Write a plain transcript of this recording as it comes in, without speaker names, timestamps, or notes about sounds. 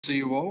See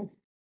you all.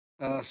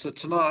 So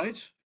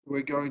tonight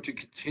we're going to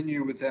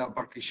continue with our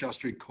Bhakti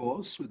Shastri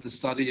course with the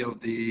study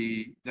of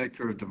the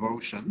Nectar of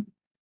Devotion.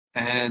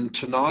 And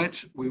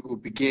tonight we will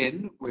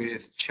begin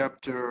with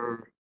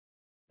chapter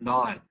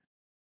 9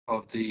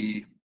 of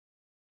the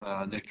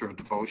Nectar of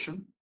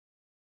Devotion.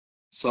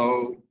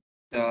 So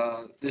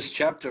this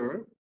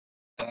chapter,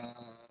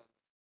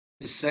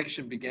 this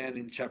section began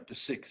in chapter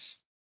 6.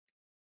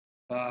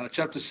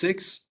 Chapter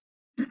 6,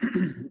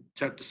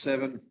 chapter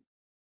 7,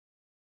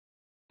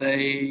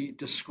 they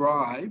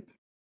describe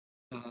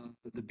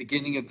the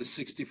beginning of the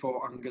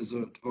 64 angas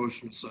of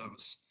devotional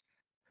service.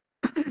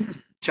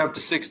 Chapter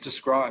 6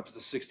 describes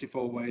the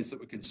 64 ways that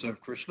we can serve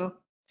Krishna.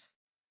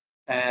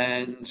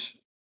 And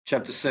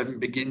chapter 7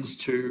 begins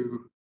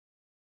to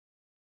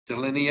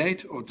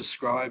delineate or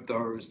describe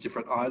those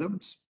different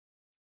items.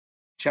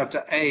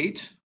 Chapter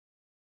 8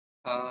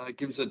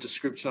 gives a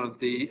description of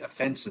the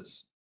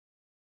offenses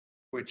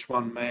which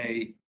one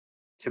may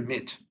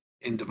commit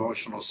in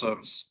devotional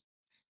service.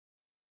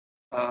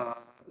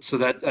 So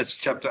that's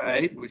chapter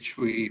 8, which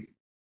we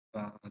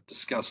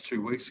discussed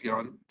 2 weeks ago.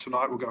 And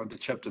tonight we'll go into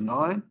chapter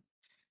 9,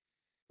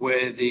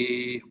 where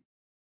the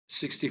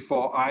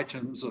 64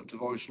 items of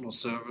devotional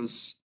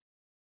service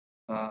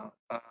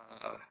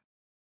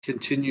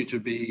continue to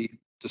be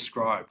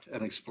described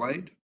and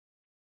explained.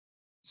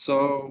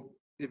 So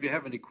if you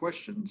have any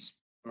questions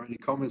or any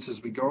comments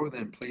as we go,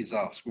 then please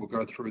ask. We'll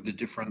go through the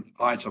different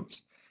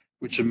items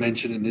which are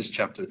mentioned in this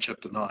chapter,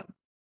 chapter 9.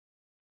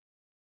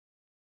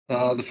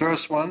 The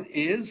first one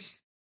is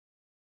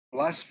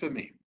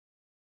blasphemy.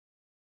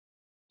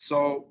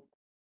 So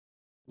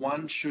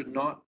one should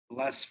not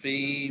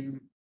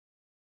blaspheme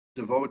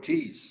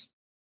devotees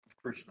of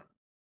Krishna.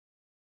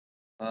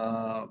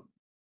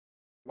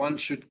 One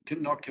should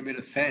not commit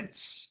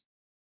offense.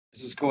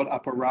 This is called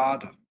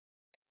aparadha.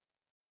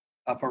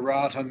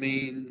 Aparadha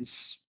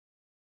means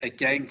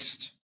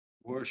against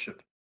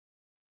worship,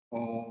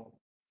 or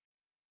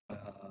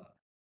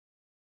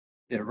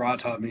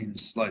radha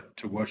means like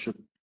to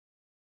worship.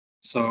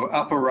 So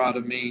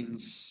aparadha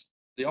means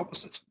the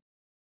opposite,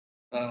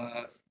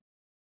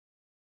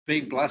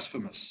 being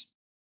blasphemous.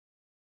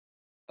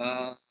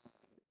 It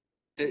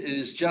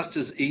is just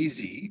as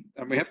easy,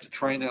 and we have to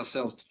train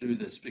ourselves to do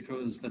this,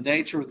 because the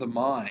nature of the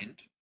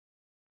mind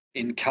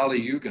in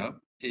Kali Yuga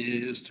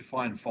is to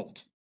find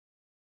fault.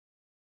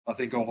 I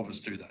think all of us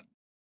do that.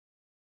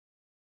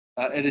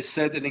 It is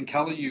said that in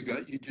Kali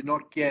Yuga, you do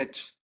not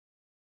get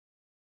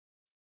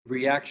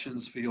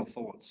reactions for your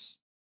thoughts.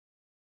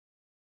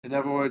 In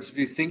other words, if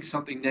you think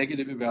something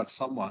negative about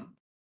someone,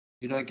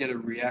 you don't get a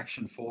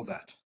reaction for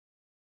that.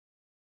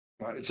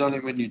 Right? It's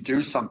only when you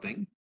do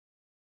something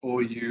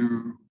or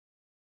you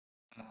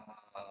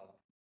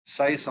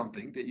say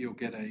something that you'll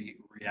get a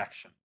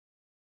reaction.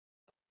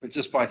 But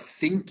just by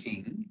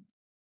thinking,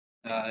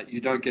 you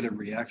don't get a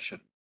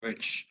reaction,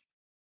 which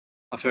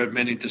I've heard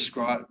many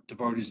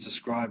devotees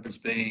describe as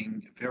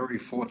being very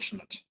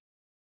fortunate,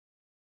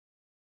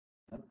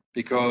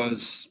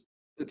 because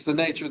it's the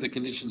nature of the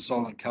conditioned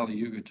soul in Kali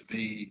Yuga to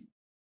be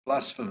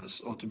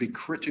blasphemous or to be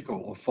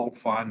critical or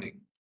fault-finding.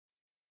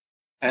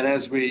 And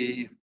as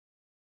we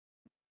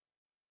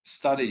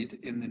studied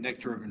in the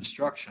Nectar of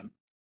Instruction,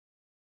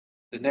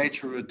 the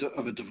nature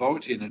of a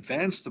devotee, an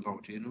advanced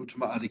devotee, an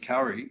Uttama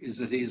Adhikari, is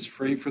that he is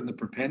free from the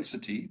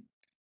propensity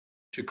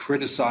to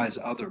criticize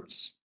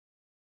others.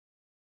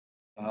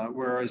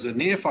 Whereas a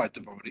neophyte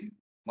devotee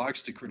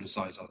likes to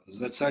criticize others.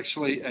 That's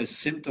actually a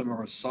symptom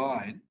or a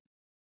sign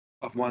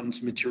of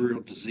one's material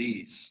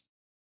disease,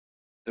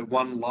 that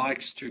one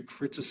likes to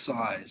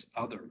criticize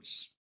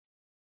others.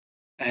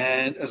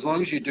 And as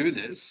long as you do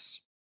this,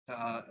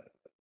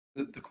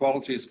 the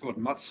quality is called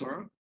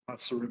matsara.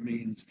 Matsara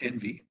means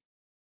envy.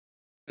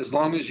 As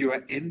long as you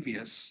are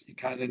envious, you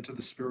can't enter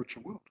the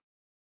spiritual world.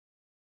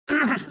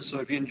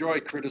 So if you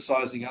enjoy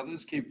criticizing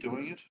others, keep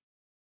doing it,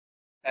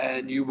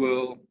 and you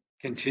will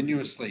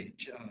continuously,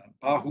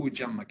 bahu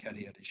jamma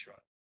kariyadishra.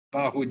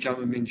 Bahu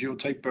jamma means you'll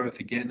take birth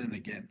again and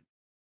again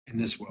in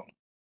this world.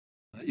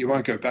 You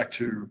won't go back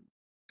to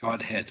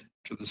Godhead,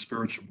 to the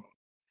spiritual world,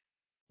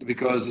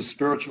 because the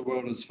spiritual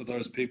world is for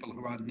those people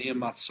who are near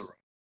matsara.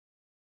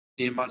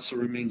 Near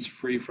matsara means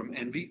free from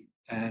envy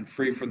and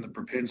free from the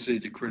propensity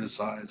to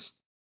criticize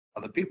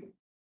other people.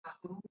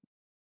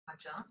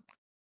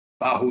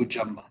 Bahu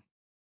jamma.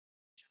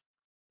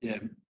 Yeah,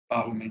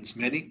 bahu means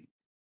many,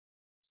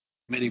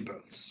 many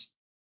births.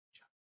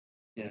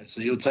 Yeah,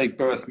 so you'll take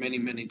birth many,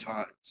 many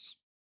times.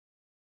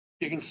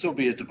 You can still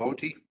be a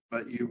devotee,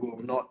 but you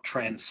will not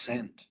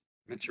transcend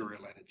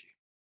material energy.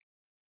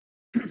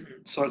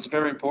 So it's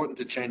very important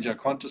to change our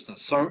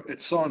consciousness. So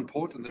it's so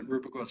important that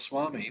Rupa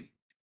Goswami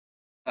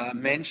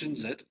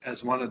mentions it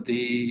as one of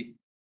the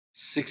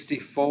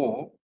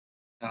 64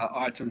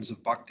 items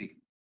of bhakti,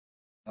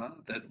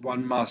 that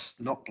one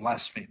must not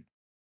blaspheme.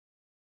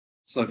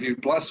 So if you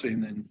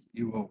blaspheme, then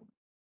you will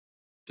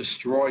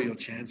destroy your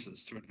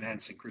chances to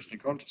advance in Krishna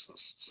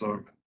consciousness.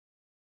 So,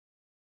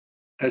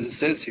 as it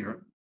says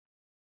here,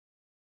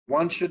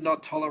 one should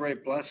not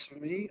tolerate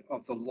blasphemy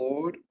of the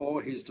Lord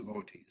or his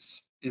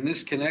devotees. in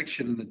this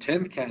connection, in the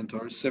 10th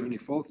canto,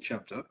 74th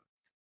chapter,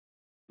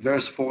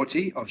 verse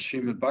 40 of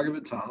Srimad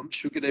Bhagavatam,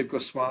 Shukadev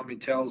Goswami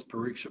tells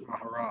Parikshit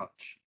Maharaj,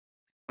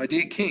 my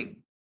dear king,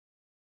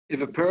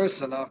 if a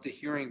person, after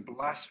hearing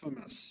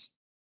blasphemous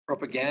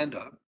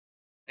propaganda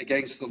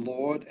against the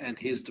Lord and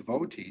his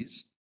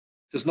devotees,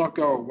 does not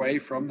go away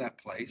from that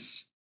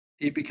place,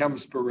 he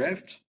becomes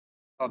bereft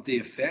of the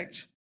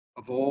effect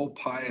of all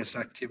pious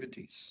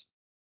activities.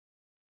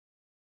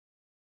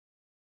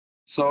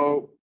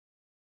 So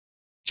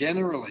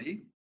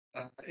generally,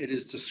 it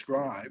is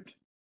described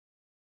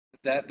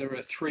that there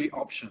are three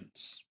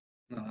options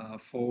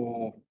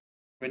for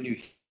when you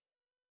hear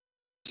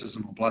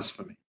criticism or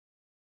blasphemy.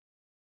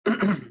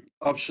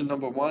 Option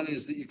number one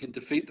is that you can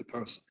defeat the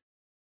person,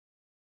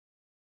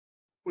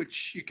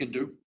 which you can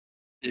do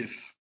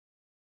if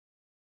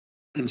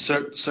in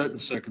certain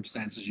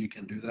circumstances you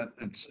can do that.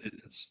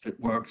 It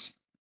works.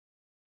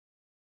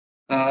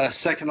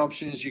 Second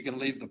option is you can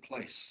leave the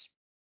place.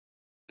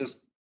 Just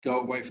go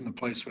away from the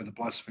place where the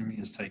blasphemy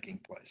is taking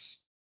place.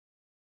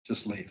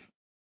 Just leave.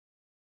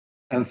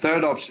 And the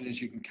third option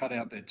is you can cut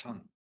out their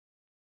tongue,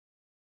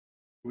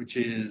 which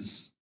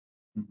is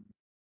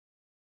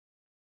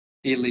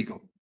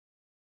illegal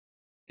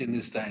in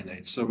this day and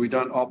age. So we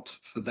don't opt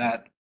for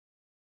that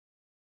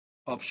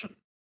option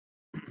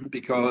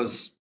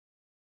because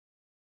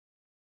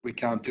we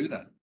can't do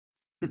that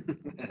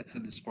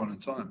at this point in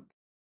time.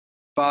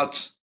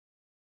 But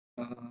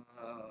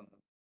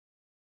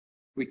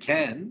we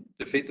can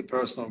defeat the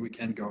person or we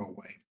can go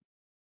away.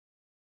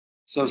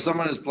 So if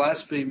someone is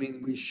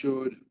blaspheming, we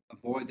should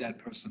avoid that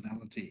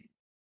personality.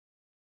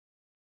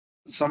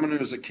 Someone who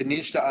is a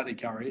Kanishta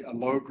Adhikari, a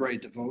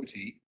low-grade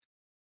devotee,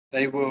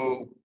 they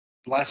will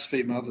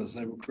blaspheme others,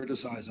 they will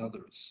criticize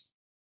others.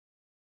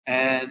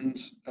 And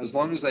as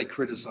long as they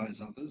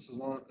criticize others,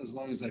 as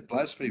long as they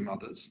blaspheme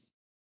others,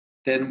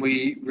 then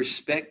we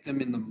respect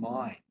them in the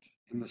mind,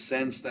 in the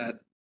sense that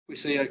we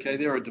say, okay,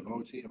 they're a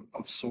devotee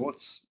of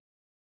sorts,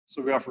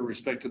 so we offer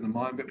respect in the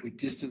mind, but we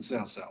distance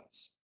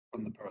ourselves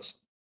from the person.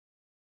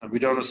 And we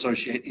don't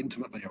associate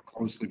intimately or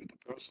closely with the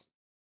person.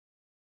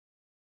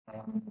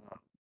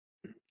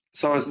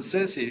 So as it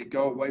says here,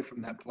 go away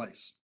from that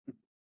place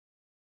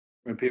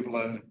when people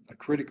are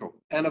critical,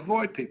 and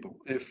avoid people.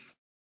 If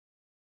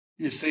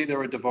you see there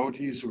are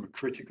devotees who are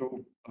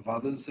critical of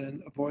others,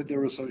 then avoid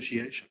their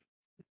association.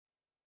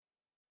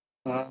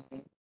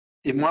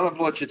 In one of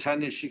Lord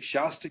Chaitanya's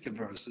Shikshastika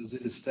verses,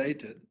 it is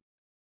stated,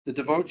 the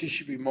devotee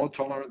should be more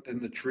tolerant than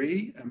the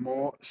tree and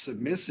more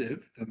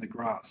submissive than the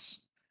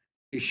grass.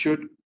 He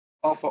should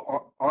offer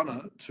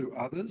honor to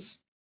others,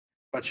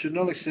 but should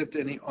not accept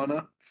any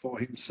honor for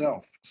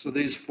himself. So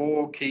these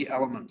four key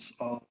elements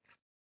of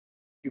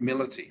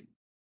humility.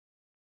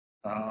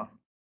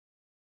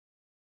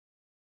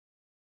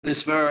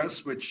 This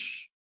verse,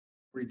 which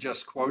we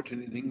just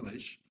quoted in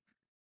English,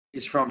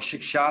 is from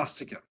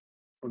Shikshastika,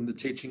 from the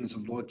teachings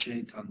of Lord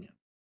Chaitanya.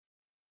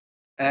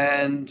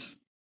 And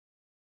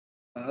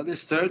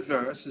this third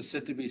verse is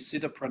said to be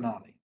Siddha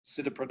Pranali.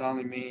 Siddha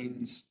Pranali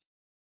means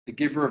the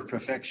giver of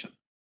perfection.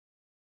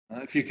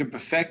 If you can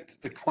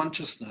perfect the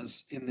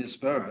consciousness in this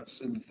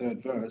verse, in the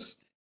third verse,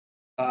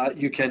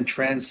 you can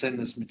transcend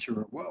this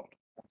material world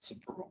once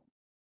and for all.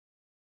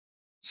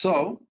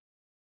 So,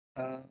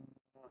 Siddha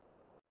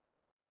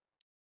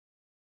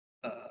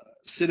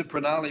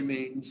Pranali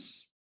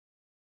means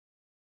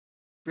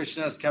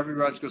Krishnadas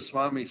Kaviraj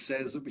Goswami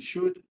says that we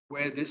should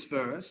wear this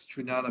verse,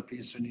 Trinada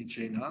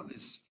Pisunichena,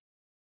 this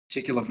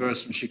particular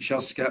verse from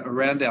Shikshastika,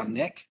 around our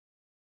neck,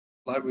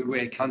 like we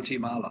wear Kanti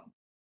Mala.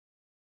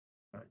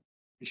 Right?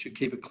 You should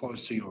keep it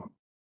close to your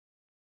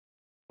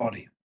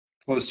body,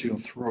 close to your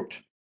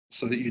throat,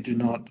 so that you do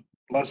not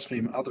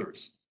blaspheme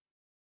others.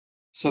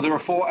 So there are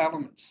four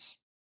elements: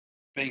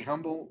 being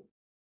humble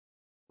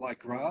like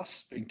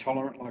grass, being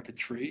tolerant like a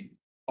tree,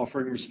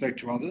 offering respect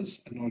to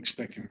others, and not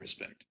expecting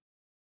respect.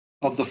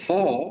 Of the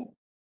four,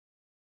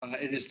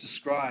 it is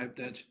described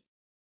that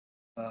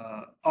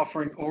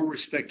offering all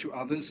respect to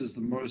others is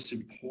the most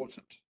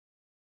important,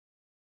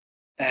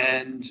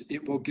 and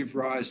it will give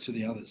rise to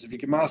the others. If you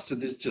can master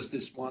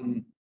this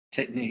one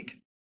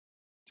technique,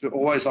 to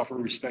always offer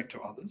respect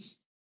to others,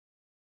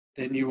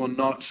 then you will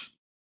not,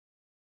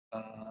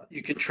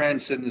 you can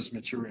transcend this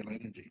material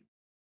energy,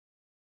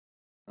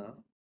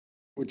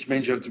 which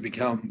means you have to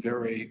become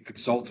very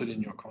exalted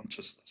in your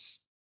consciousness.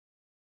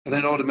 And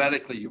then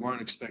automatically you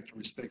won't expect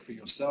respect for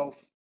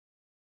yourself.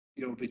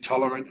 You'll be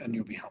tolerant and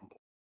you'll be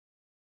humble.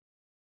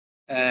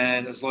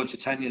 And as Lord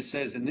Chaitanya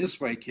says, in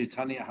this way,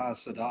 Kirtanya ha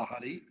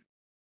sadahari,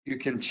 you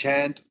can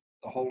chant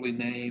the holy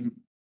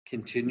name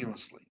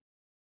continuously.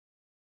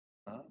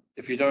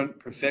 If you don't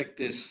perfect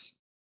this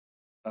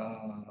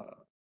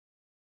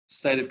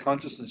state of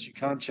consciousness, you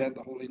can't chant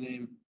the holy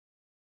name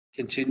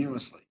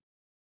continuously.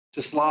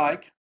 Just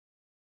like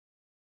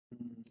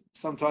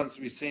sometimes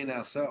we see in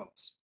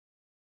ourselves,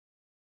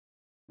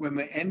 when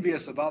we're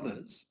envious of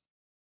others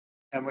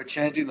and we're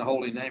chanting the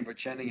holy name, we're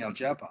chanting our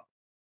japa,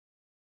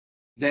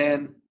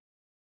 then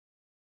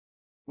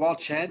while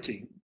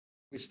chanting,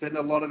 we spend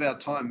a lot of our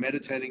time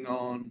meditating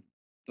on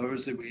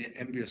those that we are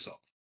envious of.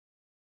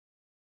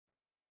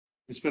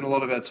 We spend a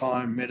lot of our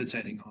time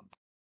meditating on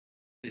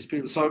these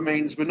people. So it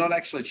means we're not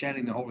actually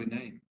chanting the holy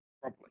name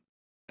properly,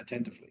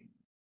 attentively.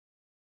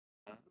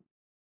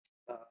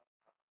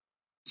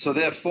 So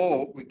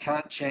therefore, we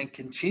can't chant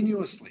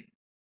continuously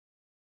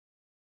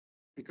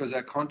because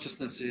our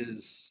consciousness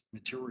is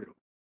material.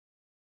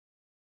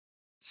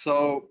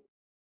 So,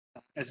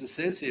 as it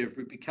says here, if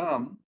we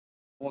become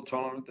more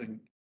tolerant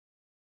than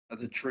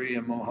the tree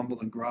and more humble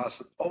than grass,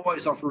 and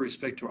always offer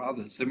respect to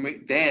others,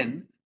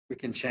 then we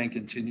can chant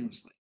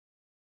continuously,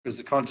 because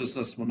the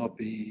consciousness will not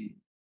be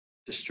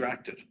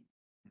distracted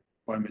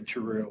by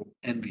material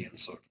envy and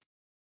so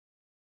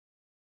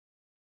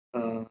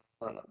forth.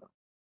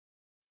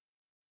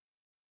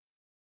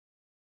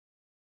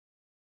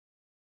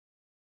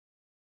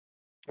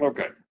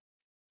 Okay,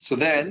 so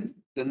then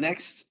the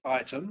next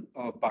item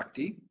of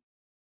bhakti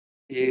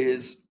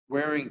is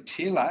wearing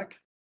tilak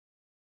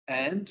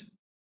and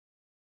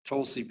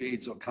tulsi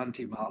beads or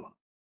kanti mala,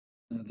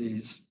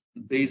 these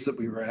beads that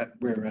we wear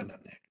around our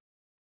neck.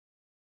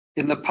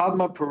 In the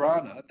Padma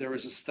Purana, there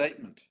is a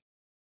statement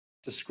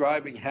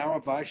describing how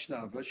a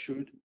Vaishnava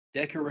should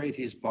decorate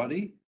his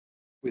body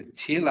with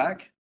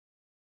tilak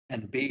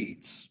and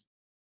beads.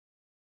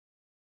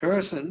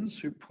 Persons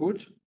who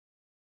put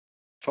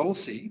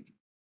tulsi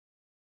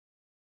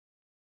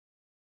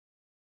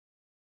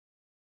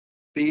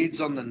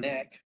beads on the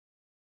neck,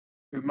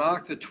 who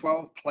mark the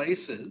 12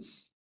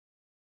 places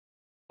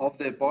of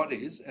their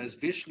bodies as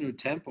Vishnu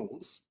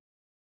temples,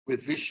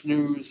 with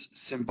Vishnu's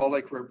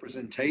symbolic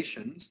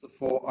representations, the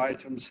 4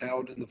 items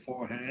held in the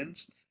 4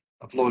 hands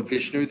of Lord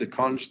Vishnu, the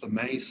conch, the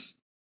mace,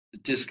 the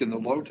disc, and the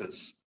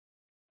lotus,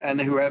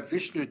 and who have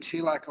Vishnu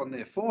tilak on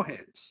their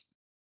foreheads,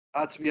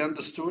 are to be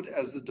understood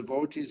as the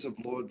devotees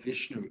of Lord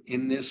Vishnu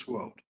in this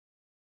world.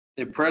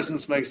 Their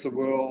presence makes the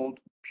world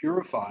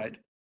purified,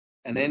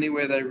 and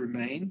anywhere they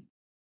remain,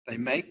 they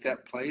make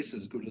that place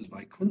as good as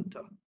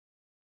Vaikuntha.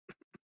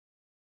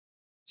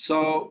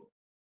 So,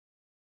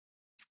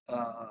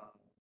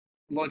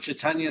 Lord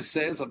Chaitanya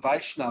says, a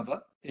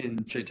Vaishnava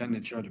in Chaitanya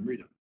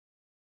Charitamrita,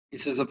 he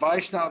says, a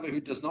Vaishnava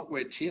who does not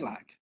wear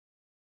tilak,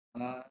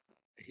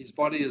 his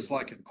body is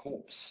like a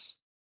corpse.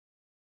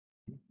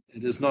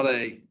 It is not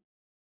it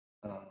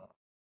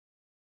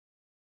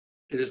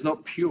is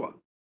not pure.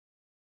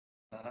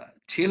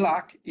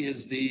 Tilak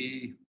is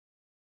the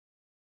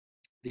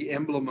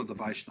emblem of the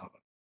Vaishnava.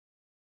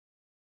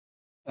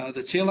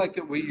 The tilak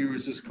that we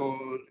use is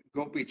called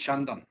Gopi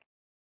Chandan.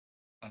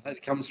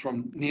 It comes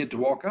from near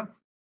Dwarka,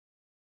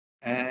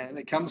 and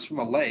it comes from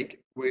a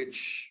lake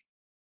which,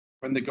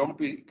 when the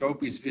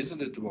gopis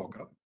visited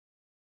Dwarka,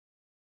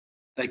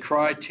 they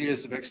cried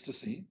tears of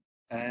ecstasy,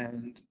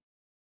 and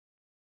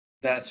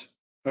that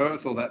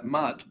earth or that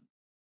mud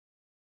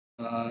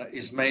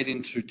is made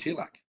into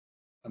tilak,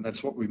 and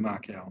that's what we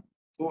mark our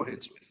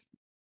foreheads with.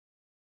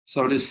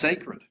 So it is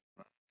sacred.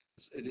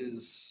 It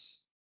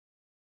is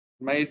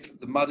made,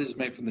 the mud is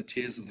made from the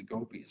tears of the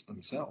gopis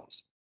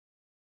themselves.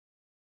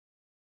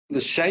 The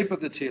shape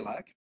of the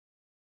tilak,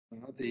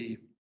 the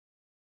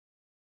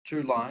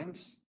 2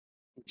 lines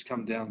which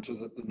come down to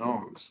the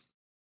nose,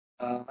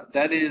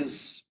 that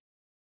is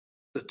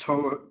the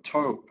toe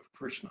of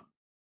Krishna,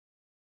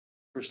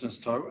 Krishna's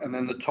toe, and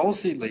then the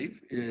tulsi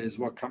leaf is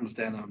what comes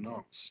down our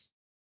nose.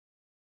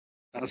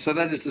 So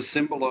that is the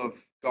symbol of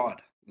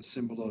God, the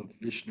symbol of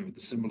Vishnu,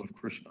 the symbol of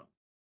Krishna.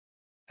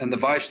 And the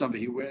Vaishnava,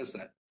 he wears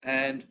that.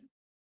 And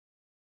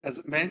as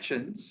it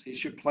mentions, he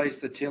should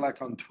place the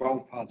tilak on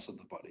 12 parts of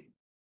the body.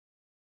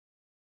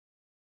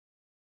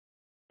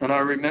 And I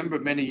remember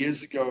many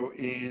years ago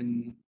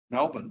in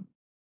Melbourne,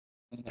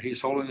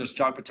 His Holiness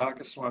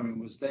Jayapataka Swami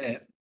was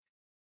there,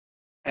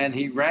 and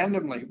he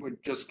randomly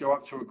would just go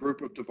up to a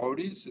group of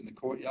devotees in the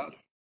courtyard,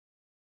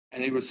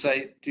 and he would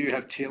say, do you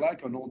have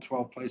tilak on all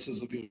 12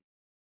 places of your...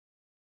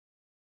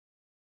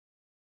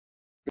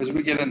 Because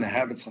we get in the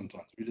habit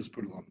sometimes, we just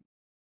put it on,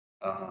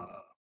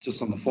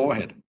 just on the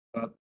forehead.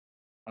 But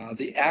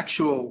the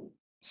actual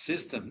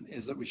system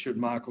is that we should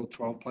mark all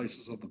 12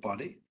 places of the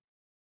body.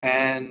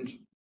 And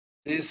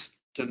this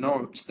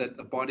denotes that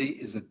the body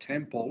is a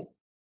temple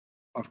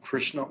of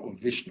Krishna or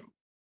Vishnu.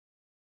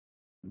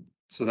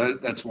 So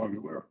that's why we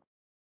wear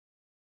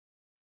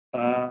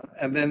it.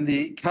 And then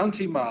the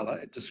Kanti Mala,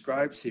 it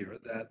describes here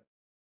that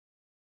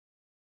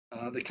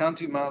the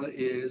Kanti Mala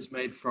is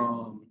made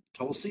from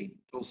tulsi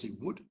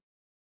wood,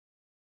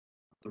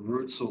 the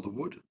roots or the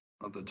wood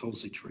of the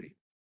tulsi tree.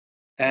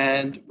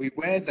 And we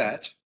wear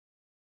that,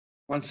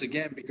 once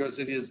again, because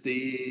it is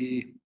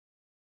the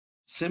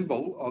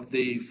symbol of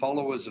the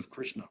followers of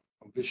Krishna,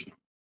 or Vishnu.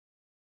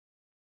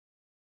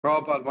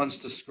 Prabhupada once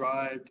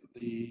described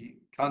the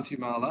Kanti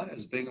Mala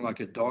as being like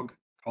a dog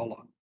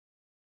collar,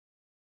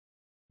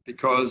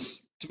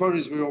 because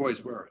devotees, we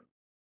always wear it.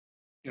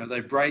 You know, they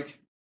break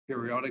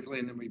periodically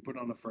and then we put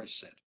on a fresh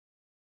set.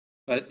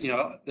 But, you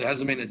know, there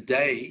hasn't been a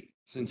day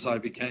since I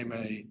became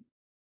a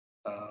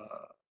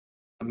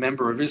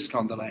member of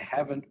ISKCON that I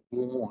haven't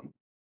worn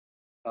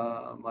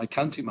my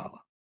Kanti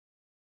Mala.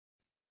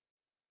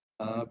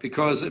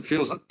 because it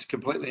feels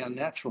completely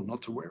unnatural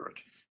not to wear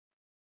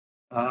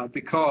it.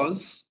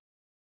 Because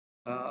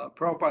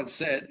Prabhupada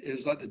said it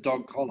is like the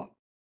dog collar.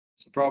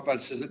 So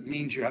Prabhupada says it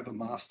means you have a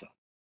master.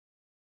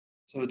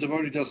 So a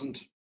devotee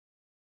doesn't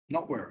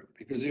not wear it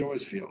because he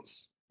always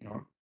feels,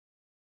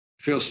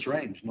 feels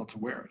strange not to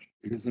wear it,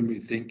 because then we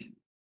think,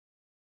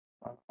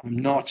 I'm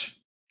not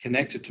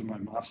connected to my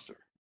master.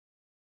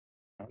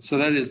 So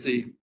that is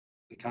the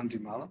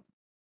Kantimala.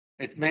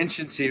 It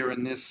mentions here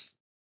in this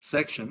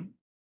section,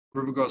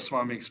 Rupa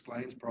Goswami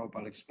explains,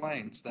 Prabhupada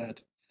explains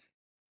that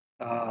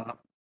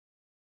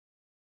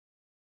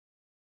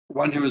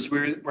one who is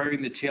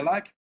wearing the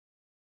tilak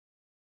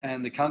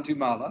and the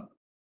Kantimala,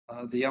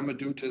 the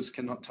Yamadutas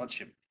cannot touch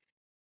him.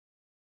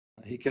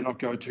 He cannot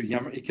go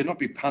to he cannot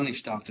be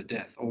punished after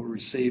death or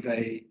receive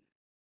a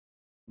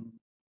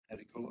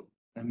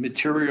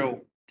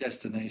material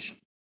destination.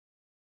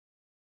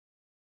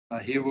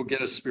 He will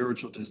get a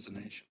spiritual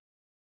destination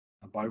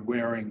by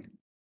wearing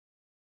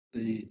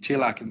the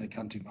tilak and the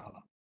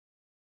Kantimala.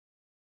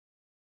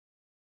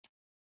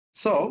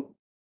 So,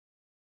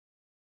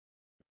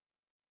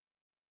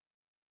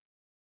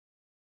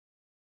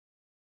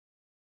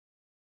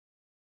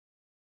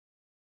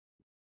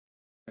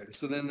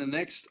 so then the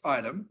next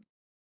item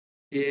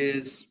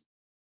is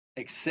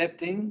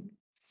accepting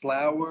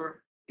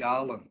flower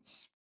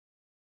garlands.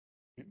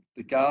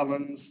 The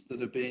garlands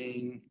that are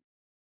being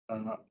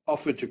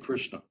offered to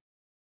Krishna.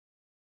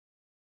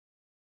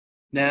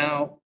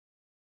 Now,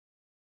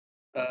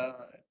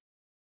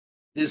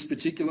 this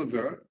particular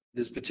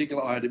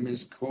item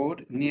is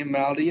called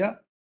Niyamalya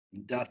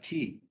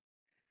Dati.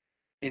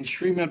 In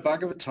Srimad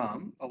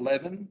Bhagavatam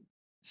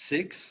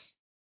 11:6,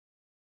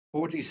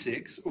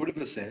 46,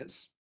 Uddhava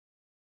says,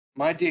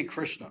 "My dear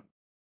Krishna,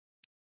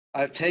 I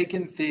have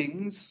taken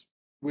things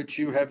which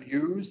you have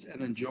used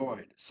and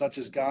enjoyed, such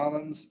as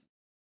garlands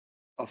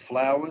of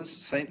flowers,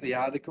 saintly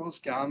articles,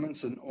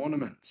 garments, and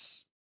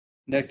ornaments."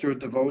 Nectar of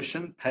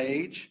Devotion,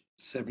 page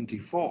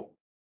 74.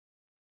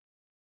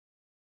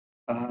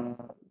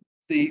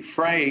 The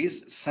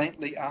phrase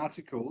saintly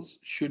articles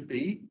should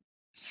be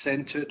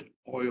scented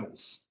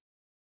oils.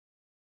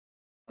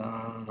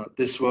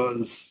 This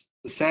was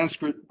the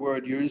Sanskrit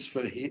word used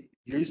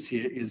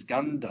here is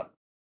gandha.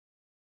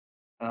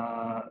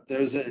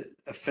 There's a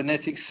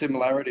phonetic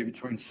similarity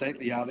between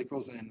saintly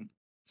articles and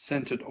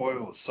scented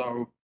oils.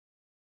 So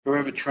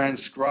whoever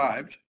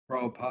transcribed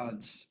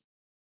Prabhupada's,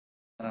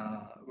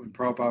 when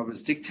Prabhupada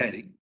was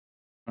dictating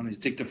on his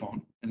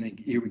dictaphone, and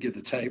he would get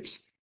the tapes,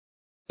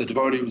 the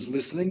devotee was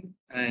listening,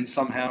 and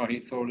somehow he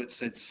thought it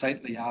said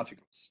saintly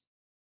articles,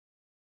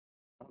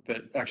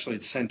 but actually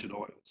it's scented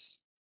oils.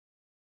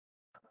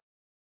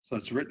 So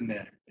it's written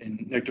there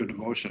in Nectar of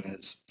Devotion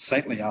as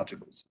saintly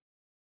articles,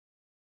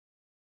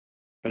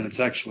 but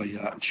it's actually,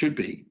 it should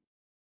be,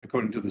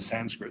 according to the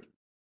Sanskrit,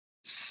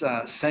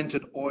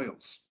 scented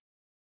oils.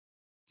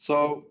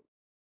 So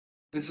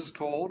this is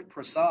called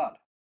prasad.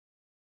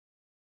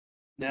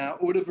 Now,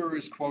 Uddhava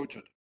is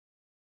quoted.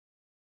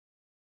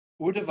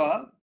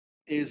 Uddhava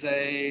is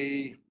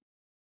a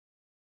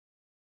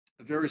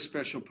very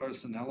special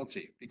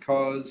personality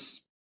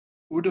because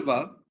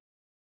Uddhava,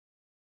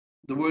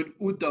 the word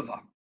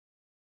Uddhava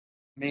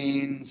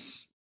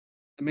means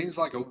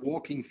like a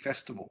walking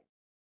festival.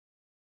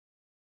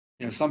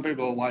 Some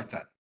people are like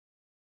that.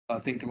 I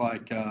think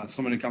like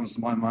someone who comes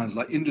to my mind is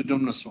like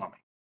Indradumna Swami.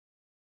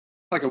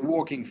 Like a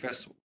walking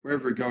festival.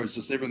 Wherever he goes,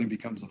 just everything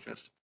becomes a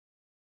festival.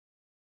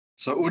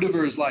 So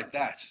Uddhava is like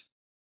that.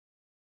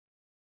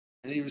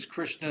 And he was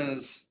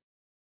Krishna's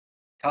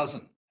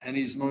cousin and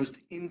his most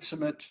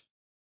intimate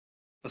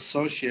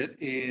associate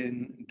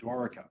in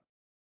Dwaraka.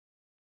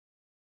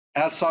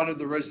 Outside of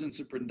the residence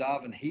of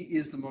Vrindavan, he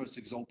is the most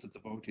exalted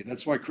devotee.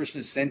 That's why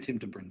Krishna sent him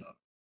to Vrindavan,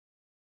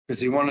 because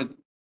he wanted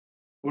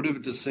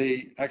Uddhava to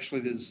see,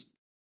 actually, there's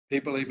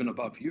people even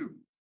above you.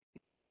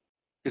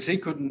 Because he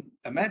couldn't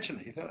imagine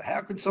it. He thought,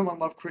 how could someone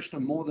love Krishna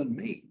more than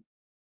me?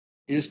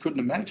 He just couldn't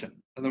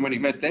imagine. And then when he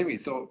met them, he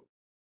thought,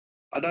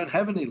 I don't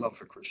have any love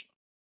for Krishna.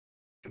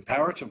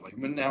 Comparatively,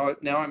 when now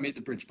I meet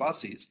the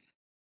Brijbasis,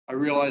 I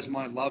realize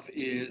my love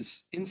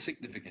is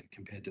insignificant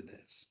compared to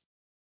theirs.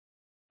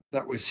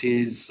 That was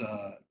his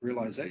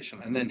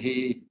realization. And then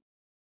he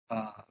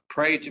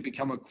prayed to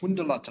become a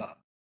Kundalata.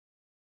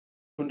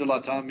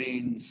 Kundalata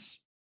means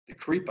the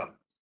creeper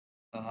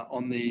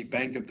on the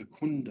bank of the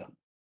Kunda.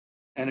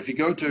 And if you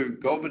go to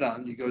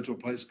Govardhan, you go to a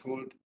place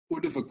called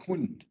Uddhava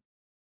Kund,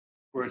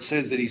 where it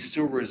says that he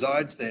still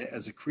resides there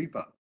as a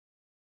creeper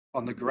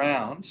on the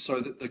ground,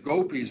 so that the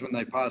gopis, when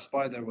they pass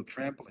by, they will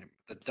trample him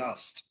with the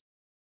dust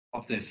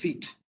of their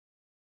feet.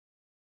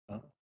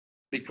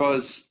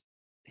 Because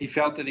he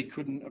felt that he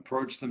couldn't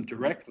approach them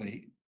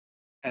directly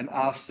and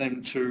ask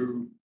them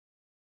to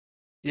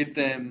give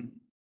him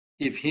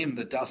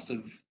the dust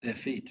of their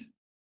feet.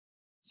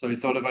 So he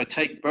thought, if I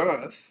take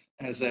birth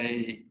as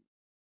a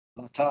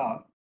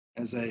lata,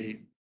 as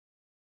a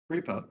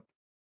creeper,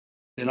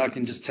 then I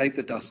can just take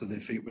the dust of their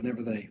feet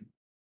whenever they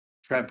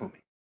trample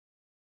me.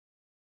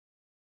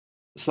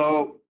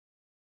 So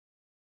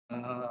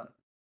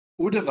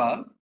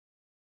Uddhava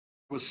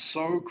was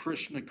so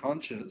Krishna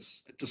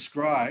conscious, it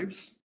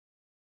describes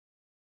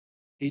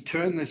he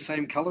turned the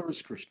same color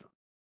as Krishna.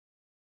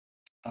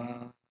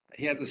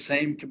 He had the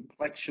same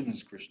complexion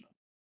as Krishna.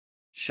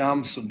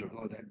 Sham Sundar,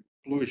 like that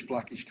bluish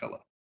blackish color.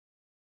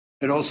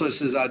 It also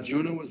says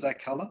Arjuna was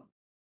that color,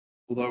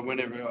 although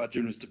whenever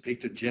Arjuna is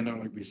depicted,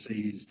 generally we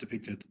see he's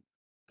depicted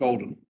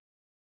golden.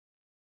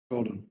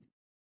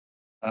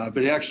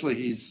 But actually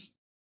he's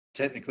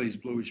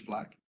bluish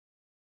black.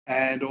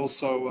 And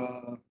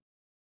also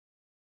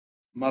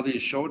Mother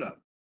Yashoda,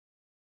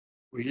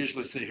 we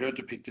usually see her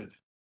depicted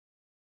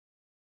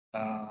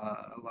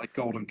like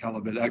golden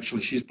color, but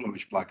actually she's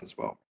bluish black as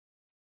well.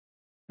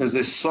 Because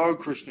they're so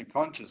Krishna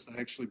conscious, they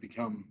actually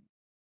become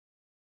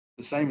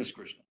the same as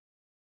Krishna.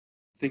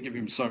 Think of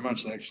him so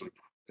much, their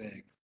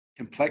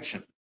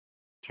complexion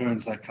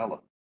turns that color.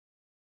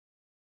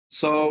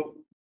 So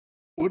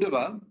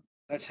Uddhava,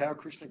 that's how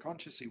Krishna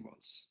conscious he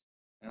was.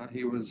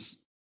 He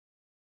was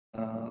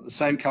the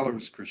same color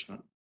as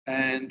Krishna.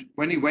 And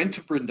when he went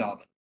to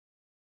Vrindavan,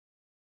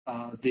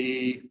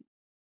 the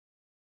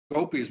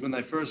gopis, when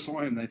they first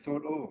saw him, they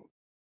thought, oh,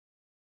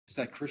 is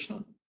that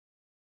Krishna?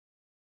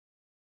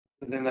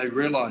 But then they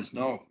realized,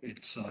 no,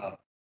 it's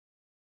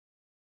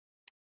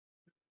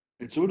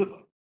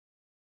Uddhava.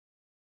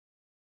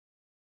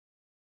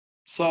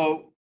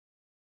 So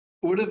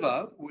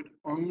Uddhava would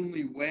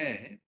only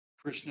wear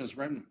Krishna's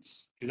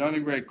remnants. He'd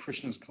only wear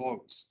Krishna's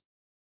clothes.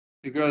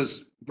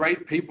 Because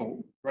great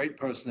people, great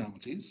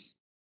personalities,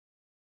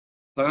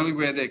 they only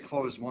wear their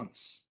clothes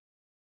once.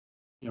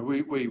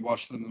 We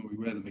wash them and we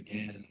wear them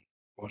again,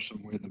 wash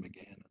them, wear them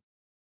again.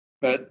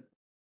 But,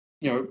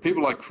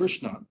 people like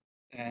Krishna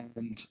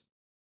and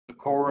the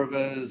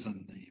Kauravas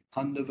and the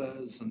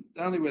Pandavas, and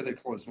they only wear their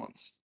clothes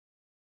once.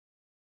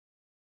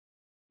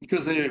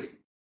 Because they're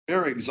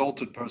very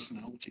exalted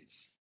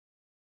personalities.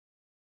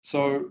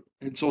 So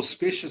it's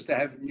auspicious to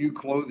have new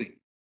clothing.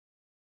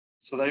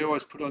 So they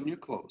always put on new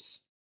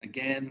clothes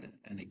again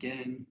and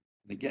again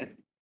and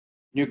again.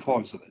 New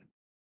clothes are there.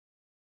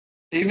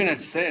 Even it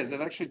says,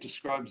 it actually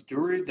describes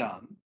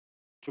Duryodhana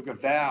took a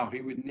vow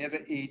he would never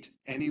eat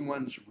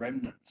anyone's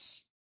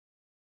remnants.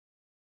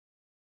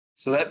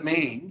 So that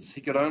means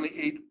he could only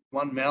eat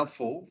one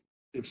mouthful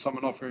if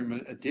someone offered him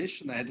a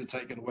dish and they had to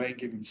take it away and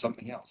give him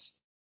something else.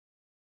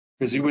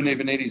 Because he wouldn't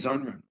even eat his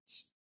own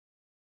remnants.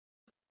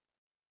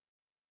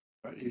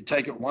 Right? He'd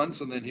take it once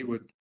and then they'd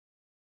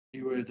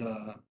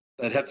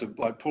have to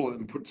pull it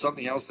and put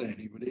something else there and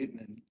he would eat and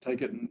then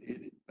take it and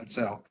eat it. That's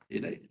how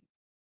he'd eat.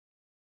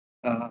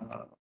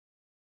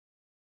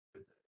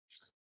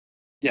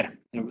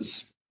 It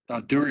was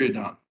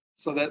Duryodhana.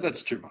 So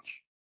that's too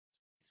much.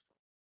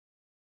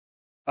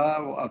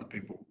 Well, other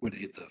people would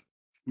eat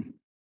it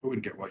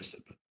wouldn't get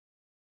wasted.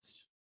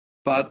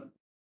 But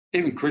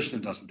even Krishna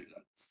doesn't do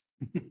that.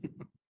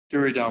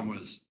 Duryodhana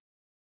was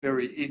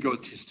very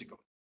egotistical.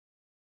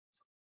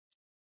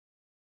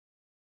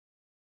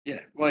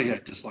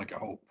 Just like a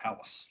whole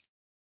palace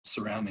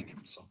surrounding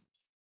him. So,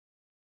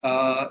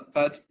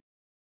 but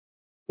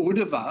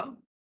Uddhava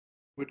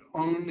would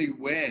only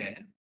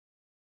wear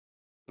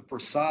the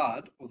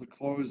prasad or the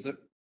clothes that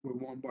were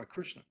worn by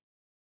Krishna.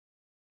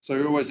 So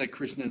he always had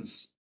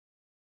Krishna's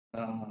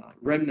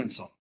remnants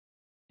on.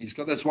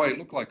 That's why he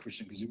looked like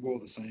Krishna, because he wore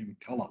the same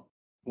color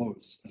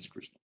clothes as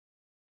Krishna.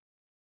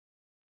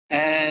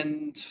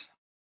 And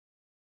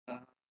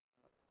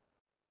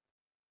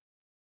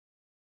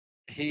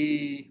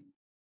he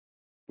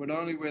would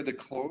only wear the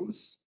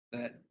clothes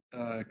that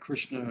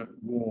Krishna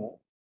wore,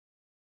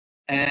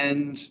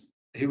 and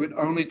he would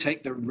only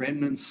take the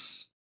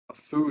remnants of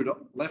food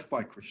left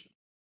by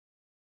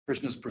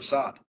Krishna's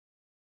prasad.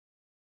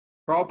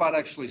 Prabhupada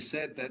actually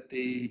said that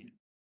the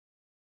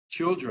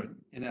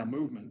children in our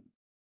movement,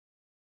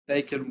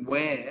 they can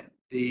wear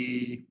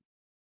the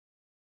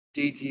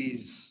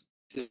deities.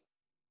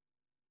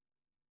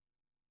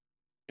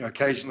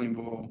 Occasionally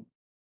we'll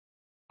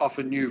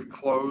offer new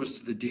clothes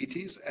to the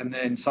deities, and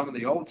then some of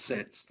the old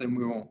sets, then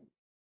we will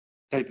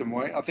take them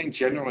away. I think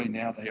generally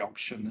now they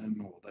auction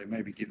them or they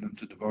maybe give them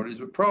to devotees,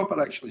 but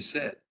Prabhupada actually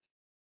said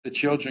the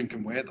children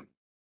can wear them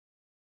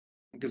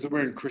because they're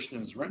wearing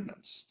Krishna's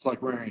remnants. It's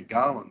like wearing a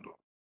garland.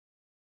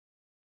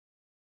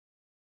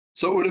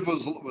 So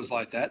Uddhava was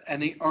like that,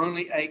 and he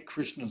only ate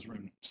Krishna's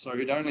remnants. So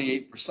he'd only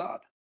eat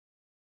prasad,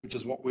 which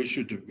is what we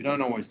should do. We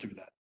don't always do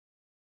that.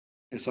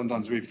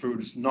 Sometimes we eat food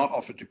that's not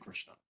offered to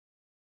Krishna.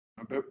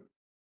 But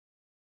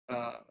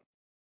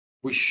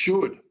we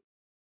should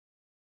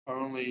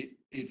only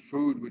eat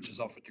food which is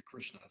offered to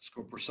Krishna. That's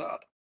called prasad.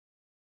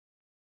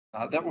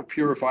 That will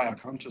purify our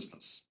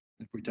consciousness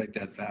if we take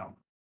that vow.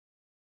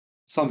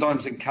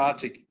 Sometimes in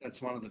Kartik,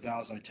 that's one of the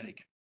vows I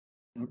take.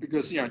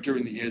 Because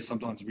during the year,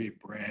 sometimes we eat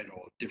bread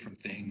or different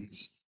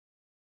things,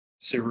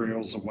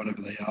 cereals or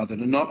whatever they are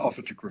that are not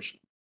offered to Krishna.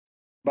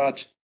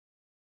 But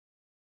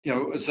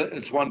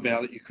it's one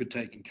vow that you could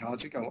take in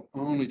Kartik. I'll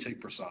only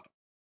take prasad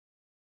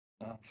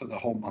for the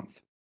whole month.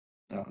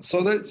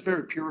 So that's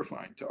very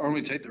purifying to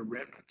only take the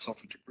remnants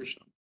offered to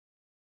Krishna.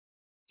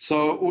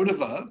 So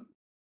Uddhava,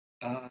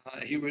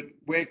 he would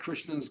wear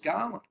Krishna's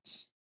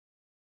garlands.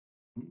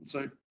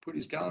 So put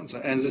his garlands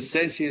on. And as it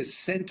says here,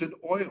 scented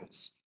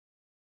oils.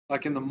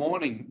 Like in the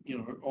morning,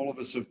 all of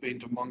us have been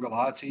to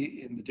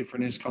Mangalati in the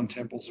different ISKCON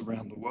temples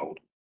around the world.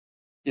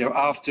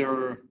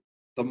 After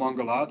the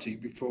Mangalati,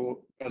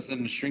 as the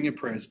Nrsimha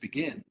prayers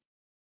begin,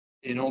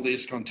 in all the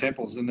ISKCON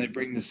temples, then they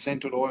bring the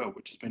scented oil,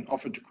 which has been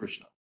offered to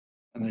Krishna,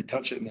 and they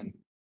touch it, and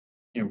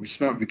then, we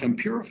smell it, become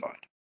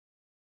purified.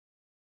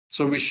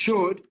 So we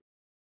should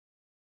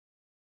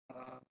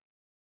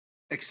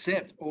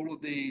accept all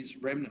of these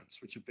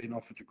remnants which have been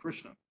offered to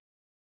Krishna.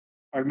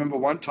 I remember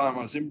one time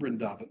I was in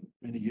Vrindavan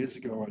many years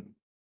ago, and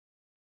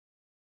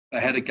I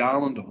had a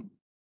garland on,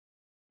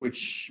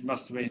 which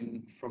must have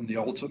been from the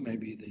altar,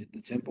 maybe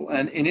the temple.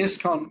 And in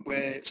ISKCON,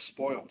 we're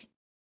spoiled,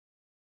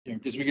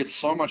 because we get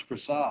so much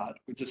prasad,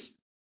 we're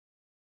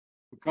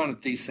kind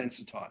of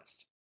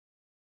desensitized.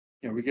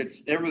 We get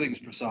everything's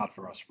prasad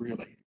for us,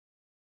 really.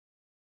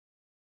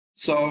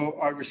 So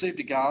I received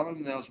a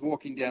garland, and I was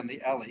walking down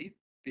the alley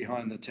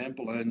behind the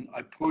temple, and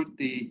I put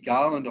the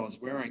garland I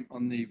was wearing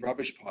on the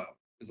rubbish pile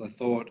because I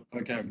thought,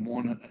 okay, I've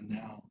worn it, and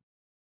now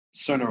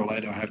sooner or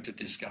later I have to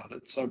discard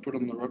it. So I put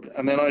it on the rubbish,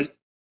 and then I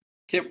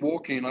kept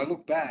walking, and I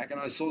looked back,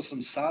 and I saw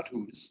some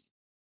sadhus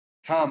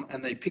come,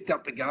 and they picked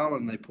up the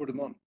garland and they put it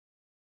on,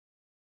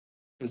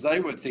 because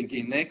they were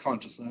thinking, their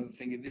consciousness, they were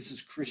thinking, this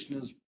is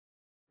Krishna's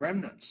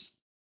remnants.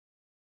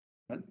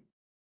 Right?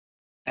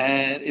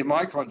 And in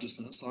my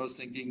consciousness, I was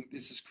thinking,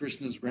 this is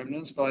Krishna's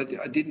remnants, but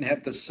I didn't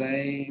have the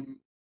same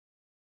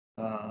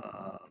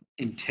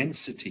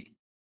intensity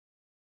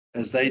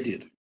as they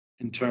did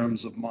in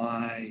terms of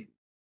my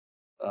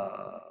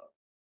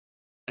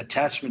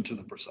attachment to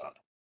the prasad.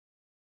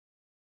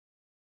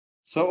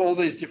 So all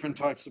these different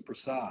types of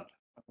prasad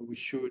we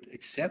should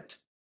accept.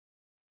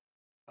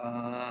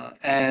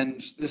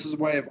 And this is a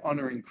way of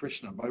honoring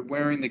Krishna by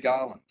wearing the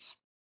garlands,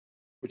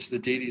 which the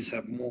deities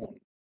have worn.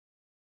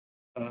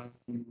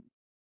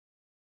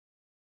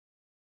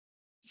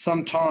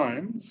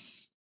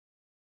 Sometimes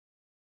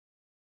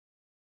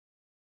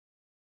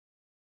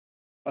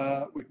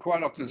we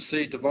quite often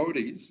see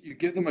devotees, you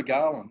give them a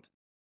garland,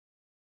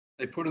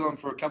 they put it on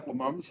for a couple of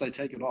moments, they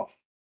take it off.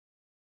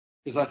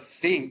 Because I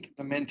think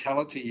the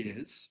mentality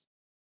is,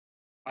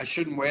 I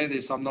shouldn't wear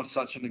this, I'm not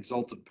such an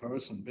exalted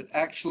person. But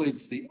actually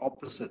it's the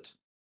opposite.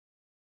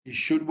 You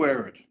should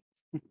wear it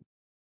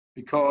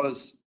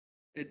because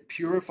it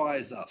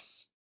purifies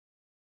us.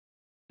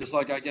 Just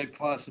like I gave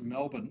class in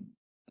Melbourne,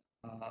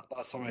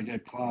 last time I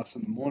gave class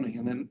in the morning,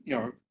 and then,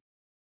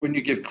 when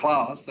you give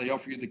class, they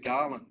offer you the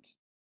garland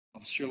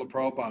of Srila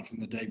Prabhupada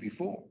from the day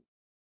before.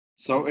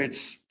 So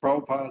it's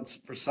Prabhupada's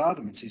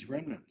prasadam, it's his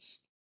remnants.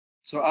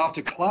 So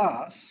after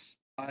class,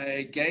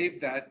 I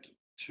gave that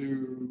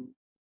to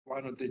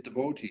one of the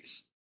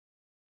devotees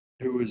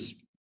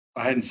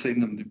I hadn't seen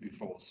them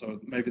before,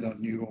 so maybe they're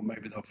new or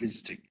maybe they're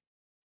visiting.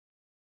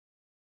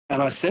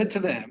 And I said to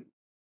them,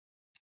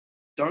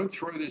 don't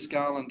throw this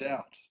garland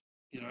out.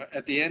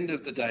 At the end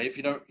of the day, if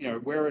you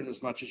don't, wear it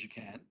as much as you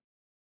can.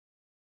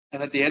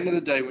 And at the end of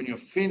the day, when you're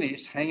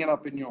finished, hang it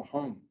up in your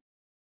home.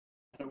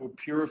 And it will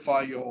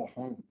purify your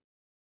home.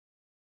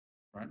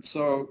 Right?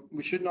 So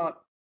we should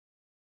not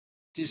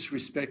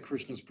disrespect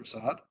Krishna's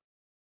prasad.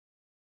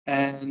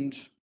 And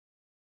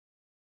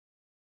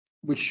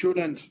we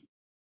shouldn't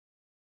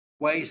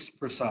waste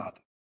prasad.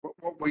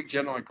 What we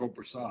generally call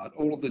prasad,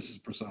 all of this is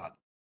prasad.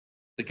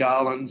 The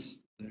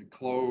garlands, the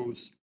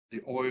clothes,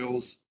 the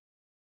oils,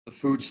 the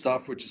food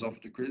stuff, which is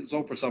offered to Krishna, it's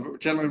all prasad, but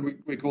generally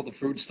we call the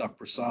food stuff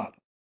prasad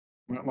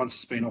once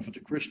it's been offered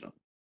to Krishna.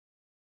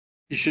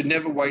 You should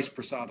never waste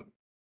prasadam.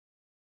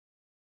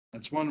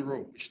 That's one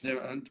rule. We should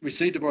never, and we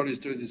see devotees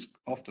do this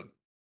often.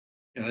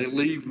 They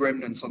leave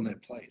remnants on their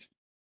plate.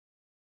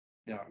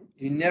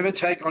 You never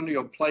take onto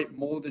your plate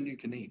more than you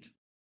can eat.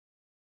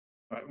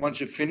 Right? Once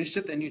you've finished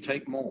it, then you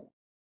take more.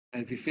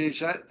 And if you finish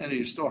that and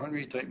you're still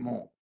hungry, you take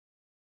more.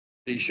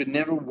 But you should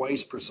never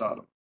waste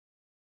prasadam.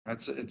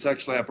 It's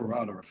actually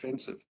aparada,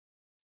 offensive.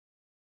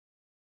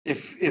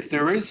 If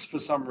there is, for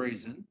some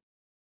reason,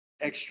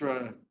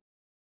 extra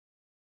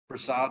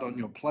prasad on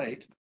your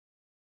plate,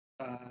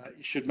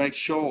 you should make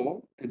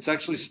sure it's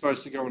actually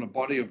supposed to go in a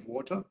body of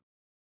water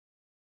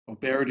or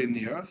buried in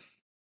the earth.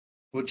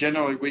 Well,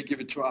 generally, we give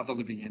it to other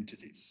living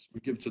entities. We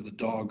give it to the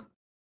dog,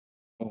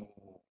 or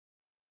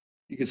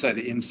you could say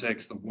the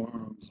insects, the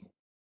worms, or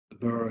the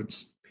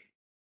birds,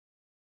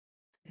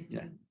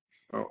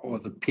 or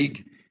the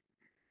pig.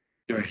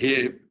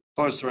 Here,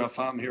 close to our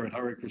farm here at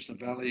Hare Krishna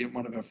Valley,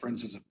 one of our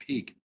friends is a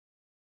pig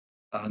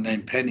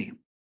named Penny,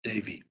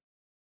 Devi.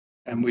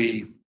 And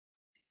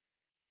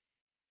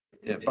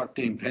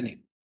Bhakti and Penny.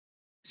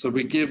 So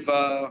we give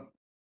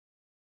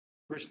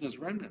Krishna's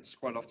remnants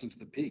quite often to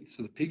the pig.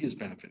 So the pig is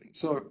benefiting.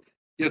 So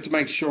you have to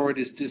make sure it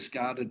is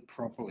discarded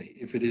properly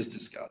if it is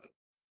discarded.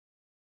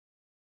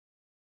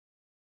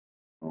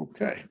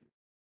 Okay.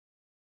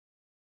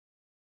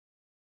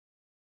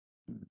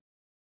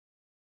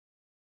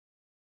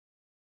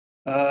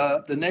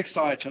 The next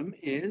item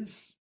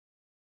is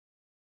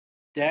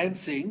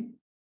dancing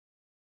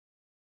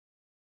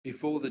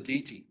before the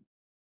deity.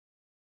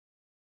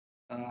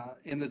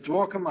 In the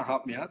Dwarka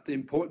Mahatmya, the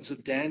importance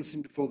of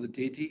dancing before the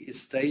deity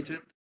is stated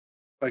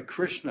by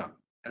Krishna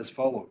as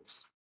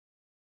follows.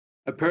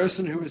 A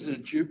person who is in a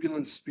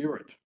jubilant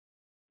spirit,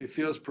 who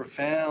feels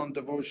profound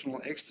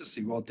devotional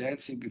ecstasy while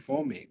dancing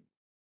before me,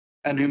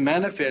 and who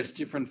manifests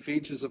different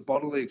features of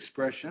bodily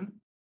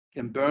expression,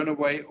 can burn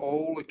away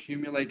all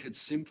accumulated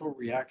sinful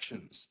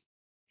reactions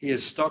he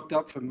has stocked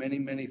up for many,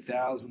 many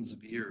thousands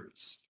of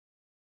years.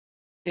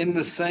 In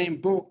the same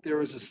book,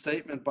 there is a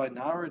statement by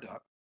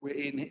Narada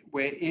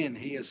wherein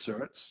he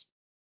asserts,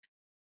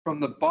 from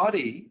the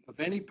body of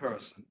any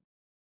person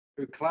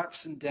who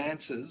claps and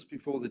dances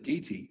before the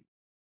deity,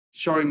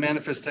 showing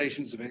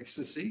manifestations of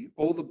ecstasy,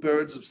 all the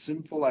birds of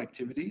sinful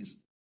activities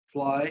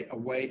fly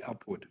away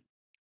upward.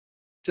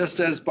 Just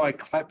as by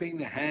clapping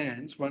the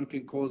hands, one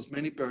can cause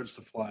many birds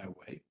to fly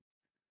away,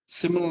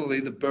 similarly,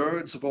 the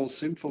birds of all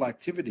sinful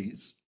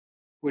activities,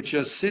 which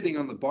are sitting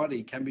on the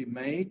body, can be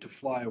made to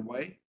fly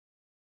away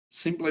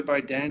simply by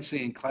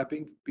dancing and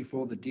clapping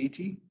before the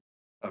deity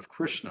of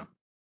Krishna.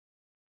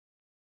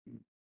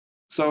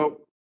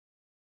 So,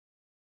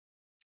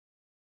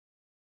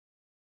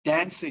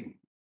 dancing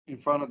in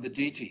front of the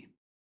deity.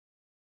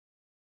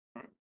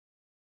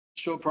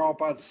 Srila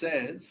Prabhupada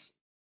says,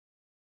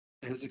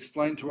 has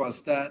explained to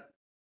us that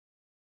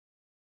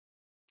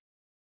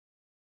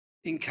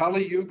in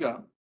Kali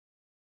Yuga,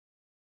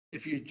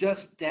 if you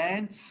just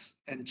dance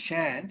and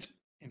chant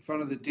in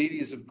front of the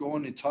deities of Gaur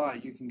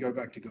Nitai, you can go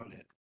back to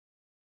Godhead.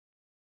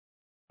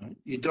 Right?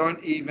 You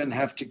don't even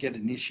have to get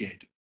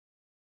initiated.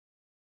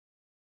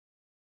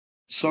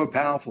 So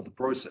powerful, the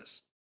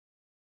process.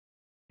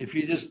 If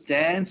you just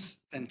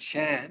dance and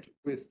chant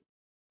with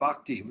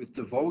bhakti, with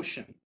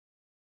devotion,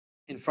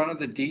 in front of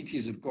the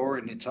deities of Gaur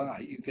and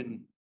Nitai, you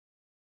can,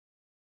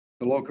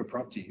 the Loka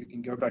Prapti, you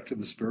can go back to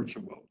the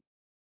spiritual world.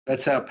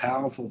 That's how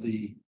powerful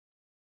the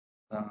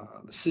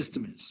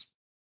system is.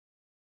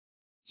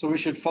 So we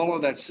should follow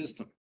that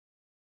system.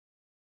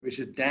 We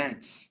should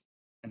dance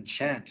and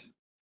chant.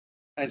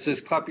 And it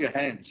says, clap your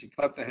hands. You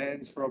clap the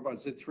hands, Prabhupada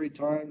said 3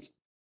 times.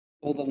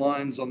 All the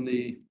lines on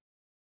the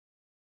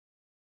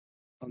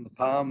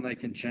palm, they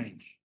can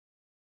change.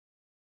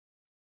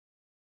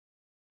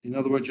 In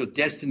other words, your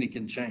destiny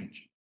can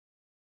change.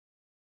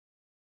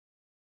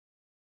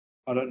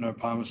 I don't know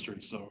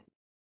palmistry, so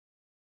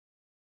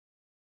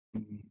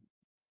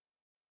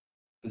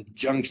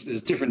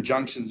there's different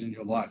junctions in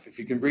your life. If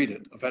you can read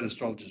it, I've had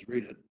astrologers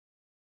read it.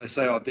 They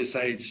say, oh, at this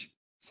age,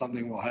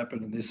 something will happen,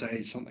 and this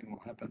age, something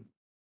will happen.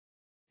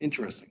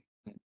 Interesting.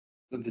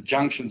 The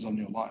junctions on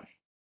your life.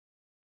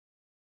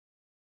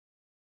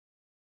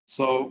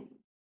 So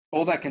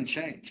all that can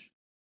change.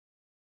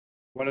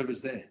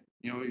 Whatever's there.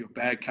 You know, your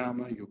bad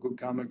karma, your good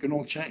karma can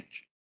all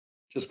change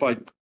just by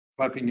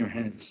clapping your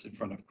hands in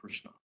front of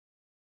Krishna.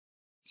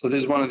 So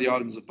this is one of the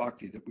items of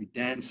bhakti, that we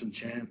dance and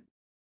chant,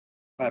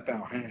 clap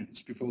our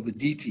hands before the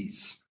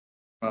deities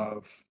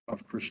of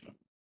Krishna.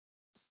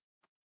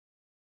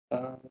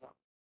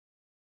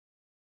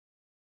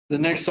 The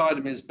next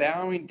item is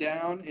bowing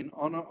down in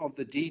honor of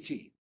the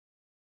deity.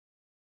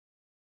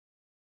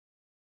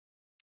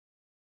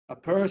 A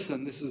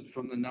person, this is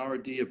from the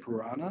Naradiya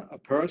Purana, a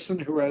person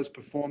who has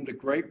performed a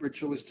great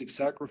ritualistic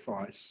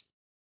sacrifice,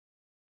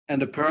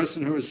 and a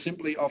person who has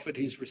simply offered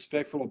his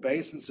respectful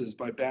obeisances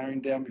by bowing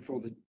down before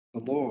the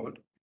Lord,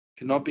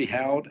 cannot be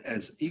held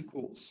as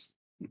equals.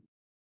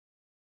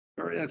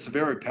 That's a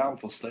very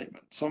powerful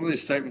statement. Some of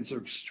these statements are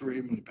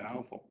extremely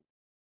powerful.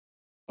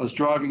 I was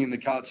driving in the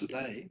car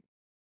today,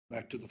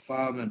 back to the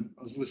farm, and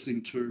I was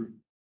listening to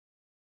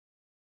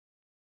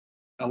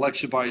a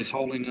lecture by His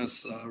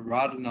Holiness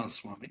Radhanath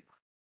Swami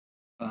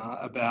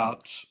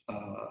about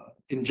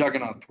in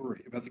Jagannath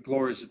Puri, about the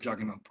glories of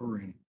Jagannath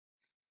Puri.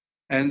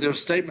 And there are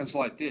statements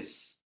like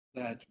this,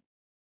 that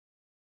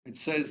it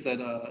says that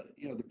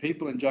the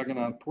people in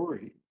Jagannath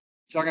Puri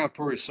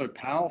is so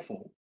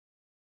powerful.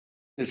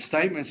 There's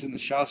statements in the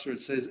Shastri, it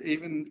says,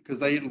 even because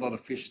they eat a lot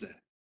of fish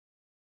there,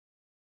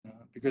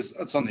 because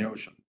it's on the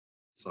ocean.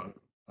 So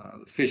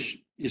the fish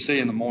you see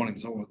in the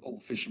mornings, all the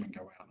fishermen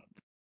go out.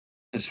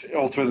 There's,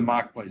 all through the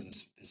marketplace,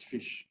 there's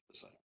fish for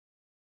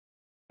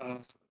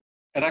sale.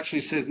 It actually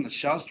says in the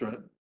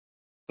Shastra,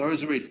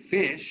 those who eat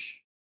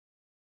fish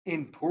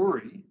in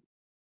Puri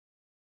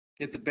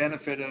get the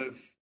benefit of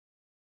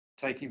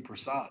taking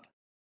prasad.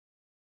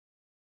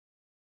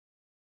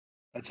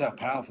 That's how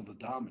powerful the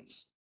Dharma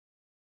is.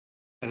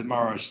 And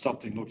Maharaj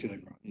stopped and looked at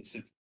everyone. He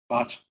said,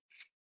 but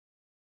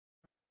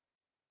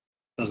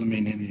doesn't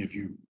mean any of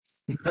you.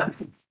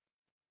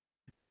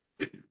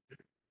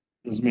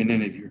 Doesn't mean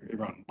any of you.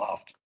 Everyone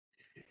laughed.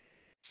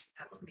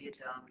 That would be a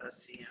Dharma,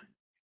 yeah.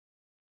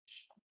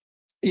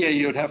 Yeah,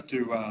 you'd have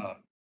to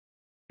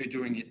be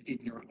doing it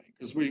ignorantly,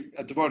 because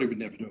a devotee would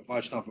never do it.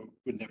 Vaishnava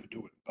would never do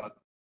it, but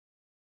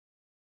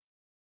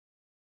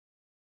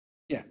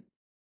yeah.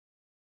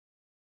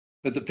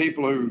 But the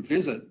people who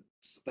visit,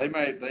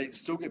 they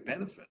still get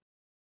benefit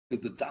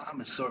because the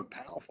Dharma is so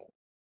powerful.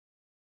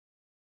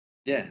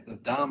 Yeah, the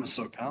Dharma is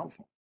so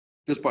powerful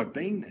just by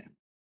being there.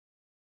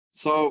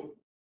 So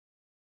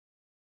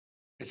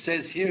it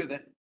says here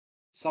that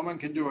Someone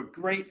can do a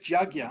great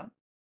yajna,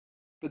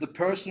 but the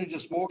person who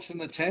just walks in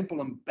the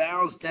temple and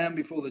bows down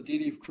before the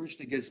deity of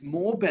Krishna gets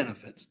more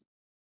benefit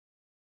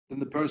than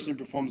the person who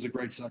performs a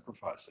great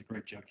sacrifice, a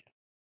great yajna.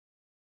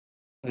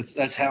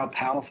 That's how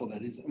powerful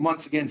that is. And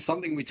once again,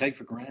 something we take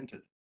for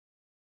granted.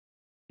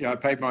 Yeah, I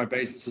paid my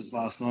obeisances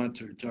last night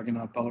to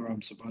Jagannath,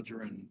 Balaram,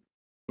 Subhadra, and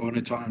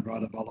Gaurnitai and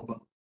Radha Vallabha.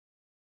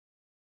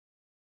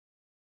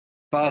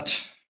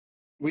 But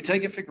we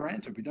take it for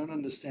granted. We don't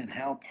understand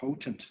how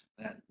potent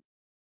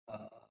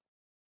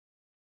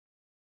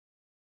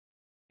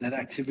that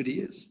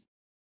activity is.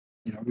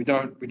 You know, we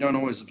don't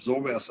always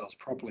absorb ourselves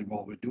properly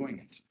while we're doing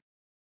it.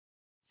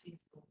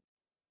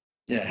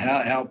 Yeah,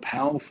 how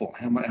powerful,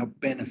 how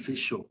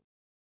beneficial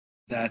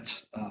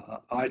that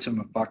item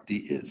of bhakti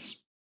is.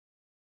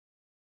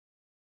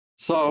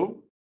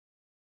 So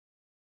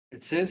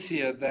it says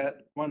here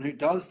that one who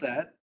does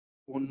that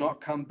will not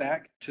come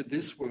back to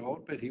this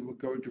world, but he will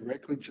go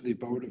directly to the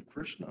abode of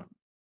Krishna.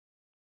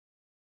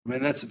 I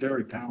mean, that's a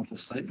very powerful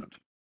statement.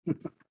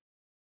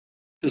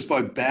 Just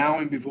by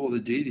bowing before the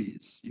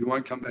deities, you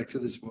won't come back to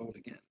this world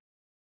again.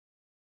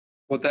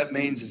 What that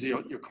means is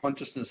your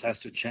consciousness has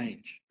to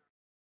change.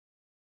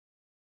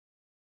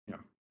 You know,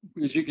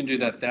 because you can do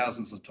that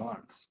thousands of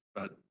times,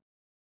 but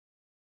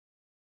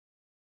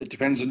it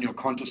depends on your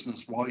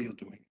consciousness while you're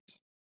doing it.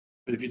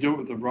 But if you do it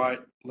with the right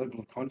level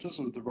of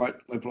consciousness, with the right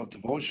level of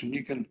devotion,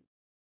 you can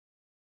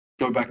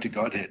go back to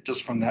Godhead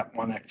just from that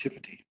one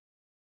activity.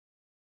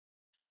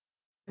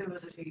 Who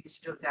was it who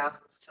used to do it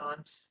thousands of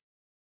times?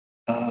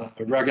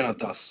 Raghunath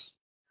Das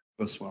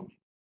Goswami.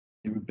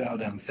 He would bow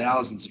down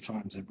thousands of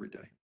times every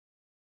day.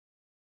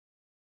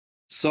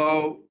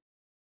 So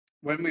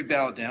when we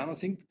bow down, I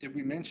think, did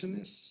we mention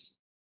this?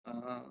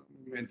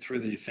 We went through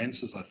the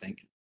offenses, I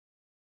think,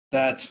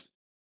 that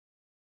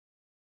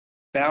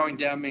bowing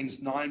down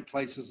means 9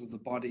 places of the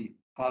body,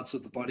 parts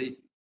of the body.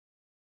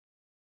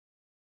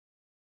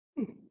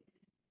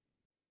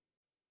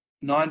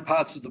 9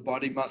 parts of the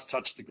body must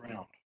touch the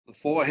ground. The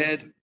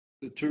forehead,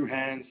 the 2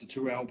 hands, the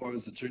 2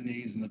 elbows, the 2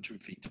 knees, and the 2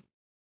 feet.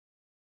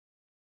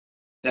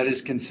 That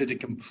is considered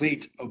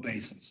complete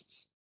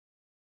obeisances.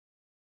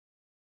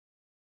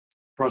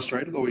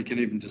 Prostrated, or you can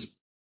even just,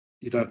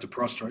 you don't have to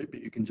prostrate,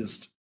 but you can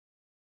just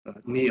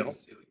kneel.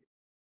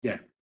 Yeah,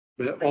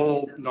 but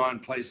all 9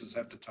 places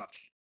have to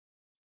touch.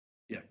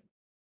 Yeah.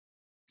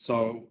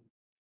 So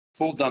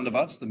full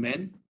dandavats, the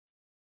men,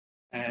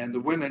 and the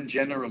women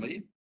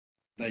generally,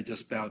 they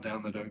just bow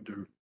down, they don't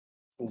do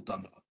full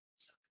dandavat.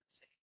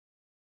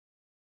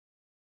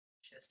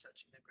 Chest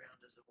touching the ground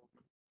as a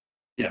woman.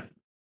 Yeah.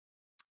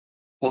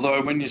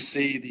 Although when you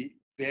see the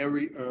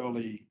very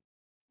early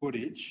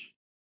footage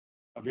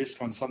of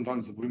ISKCON,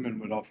 sometimes the women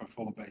would offer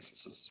full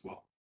obeisances as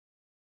well.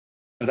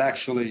 But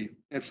actually,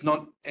 it's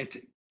not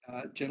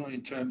generally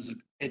in terms of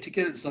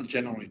etiquette, it's not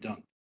generally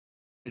done.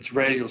 It's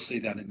rare you'll see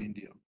that in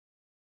India.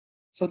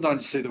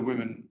 Sometimes you see the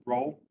women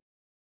roll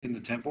in the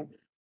temple.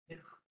 Yeah.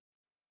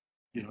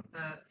 You know.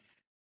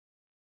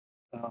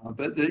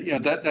 But you know,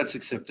 that's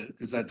accepted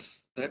because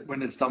that's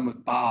when it's done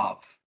with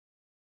bhav.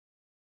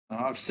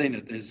 I've seen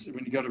it. There's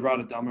when you go to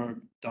Radha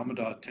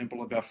Damodar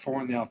temple about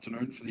 4 PM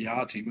for the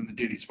arati when the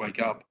deities wake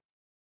up,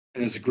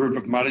 and there's a group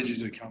of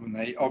Maharajas who come and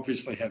they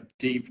obviously have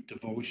deep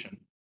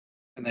devotion,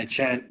 and they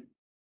chant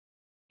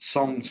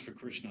songs for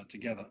Krishna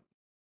together.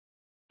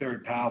 Very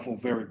powerful,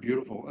 very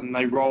beautiful, and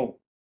they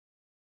roll.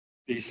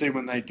 But you see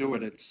when they do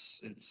it,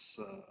 it's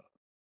a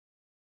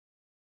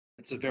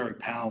very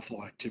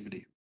powerful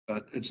activity.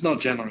 But it's not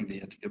generally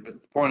the etiquette. But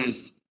the point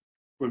is,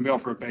 when we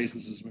offer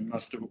obeisances, we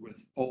must do it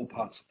with all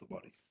parts of the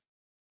body.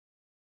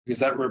 Because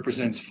that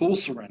represents full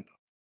surrender.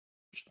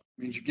 It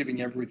means you're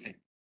giving everything.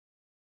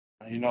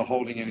 You're not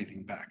holding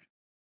anything back.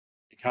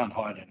 You can't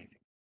hide anything.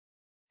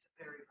 It's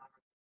a very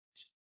vulnerable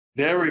position.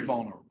 Very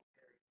vulnerable.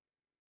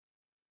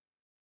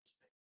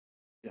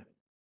 Yeah.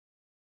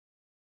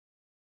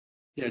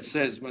 Yeah, it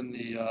says when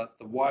the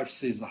wife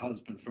sees the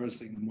husband first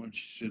thing in the morning,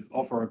 she should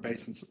offer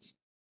obeisances.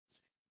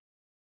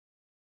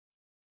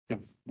 Yeah,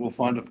 we'll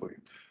find it for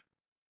you.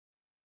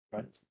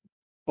 Right.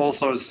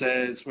 Also, it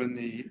says when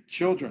the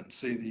children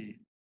see the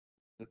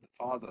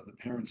father, the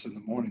parents in the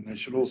morning, they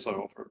should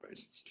also offer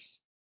obeisances.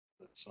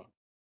 So,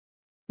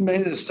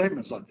 many there's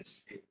statements like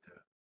this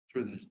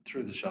through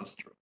the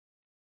Shastri.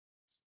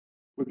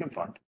 We can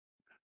find.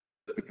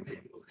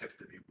 People have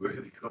to be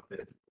worthy of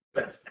that.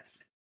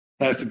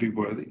 They have to be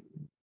worthy.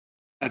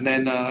 And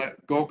then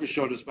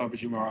Gaurkashodas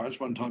Babaji Maharaj,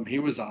 one time he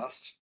was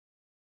asked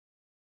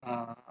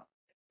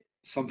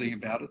something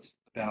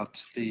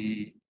about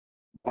the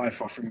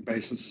wife offering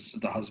obeisances to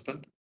the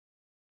husband.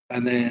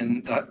 And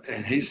then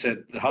and he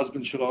said the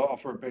husband should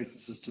offer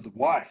obeisances to the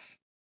wife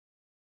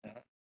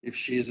if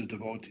she is a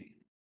devotee.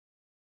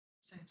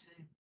 Same.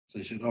 So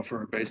he should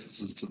offer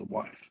obeisances to the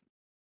wife.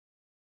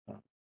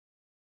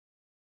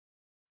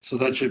 So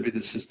that should be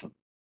the system.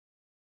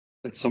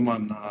 That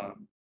someone,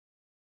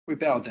 we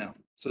bow down.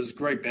 So there's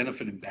great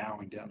benefit in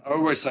bowing down. I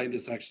always say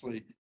this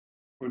actually,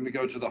 when we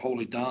go to the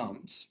holy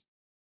dhams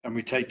and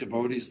we take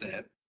devotees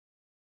there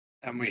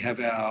and we have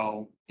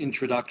our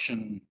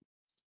introduction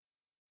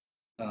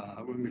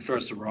when we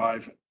first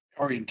arrive,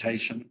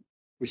 orientation,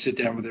 we sit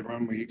down with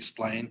everyone, we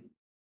explain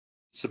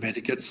some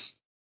etiquettes.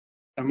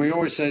 And we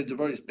always say,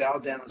 devotees, bow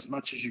down as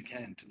much as you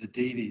can to the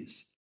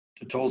deities,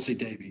 to Tulsi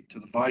Devi, to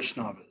the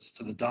Vaishnavas,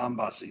 to the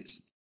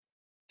Dhambasis.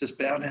 Just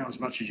bow down as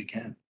much as you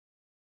can,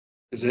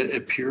 because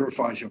it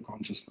purifies your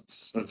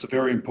consciousness. So it's a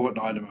very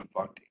important item of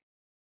bhakti.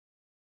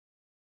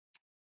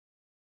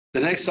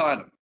 The next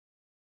item,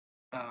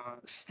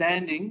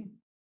 standing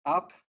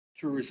up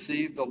to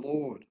receive the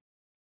Lord.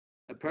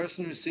 A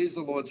person who sees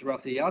the Lord's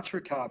Rath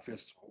Yatra car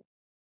festival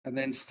and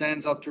then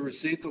stands up to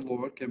receive the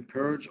Lord can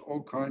purge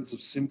all kinds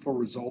of sinful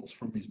results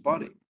from his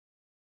body.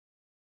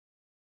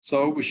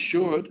 So we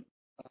should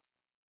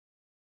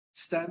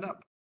stand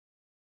up.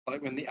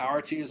 Like when the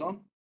arati is on,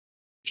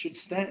 we should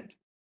stand.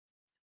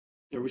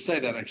 Yeah, we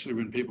say that actually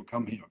when people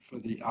come here for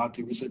the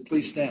arati, we say,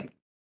 please stand.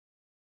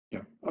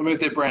 Yeah, I mean, if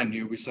they're brand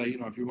new, we say,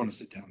 if you want to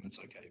sit down, that's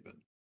okay.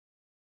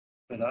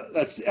 But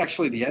that's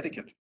actually the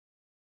etiquette.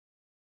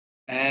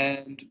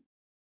 And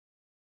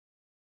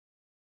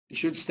you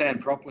should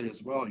stand properly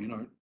as well.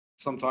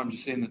 Sometimes you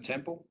see in the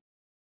temple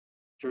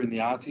during the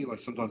arati, like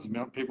sometimes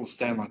people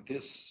stand like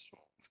this,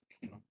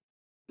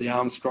 the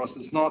arms crossed.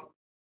 It's not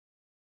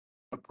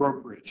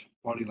appropriate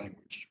body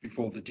language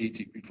before the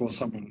deity, before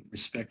someone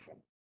respectful,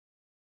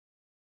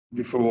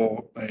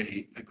 before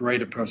a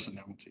greater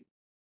personality.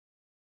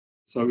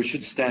 So we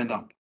should stand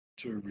up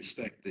to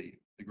respect the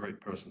great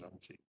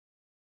personality.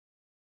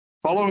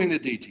 Following the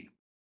deity,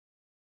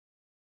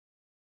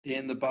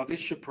 in the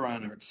Bhavishya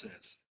Purana it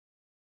says,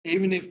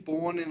 even if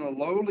born in a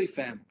lowly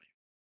family,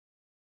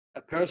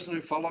 a person who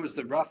follows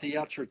the Rath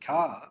Yatra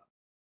car,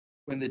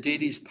 when the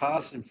deities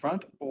pass in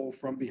front or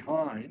from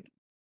behind,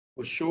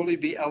 will surely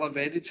be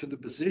elevated to the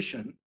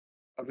position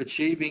of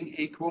achieving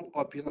equal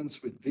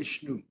opulence with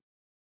Vishnu.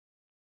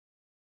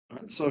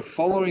 Right? So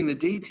following the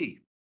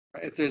deity,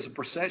 right? If there's a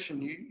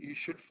procession, you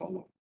should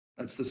follow.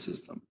 That's the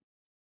system.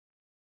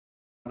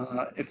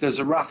 If there's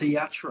a Rath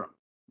Yatra,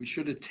 we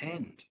should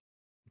attend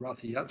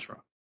Rath Yatra.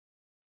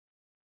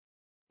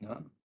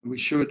 We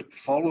should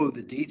follow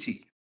the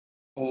deity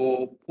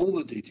or pull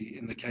the deity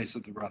in the case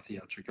of the Rath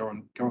Yatra,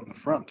 go on the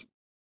front.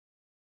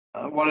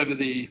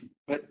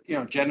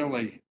 But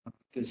generally,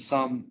 there's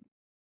some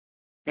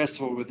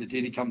festival where the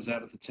deity comes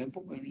out of the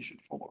temple, then you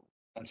should follow.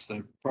 That's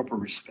the proper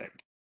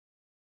respect.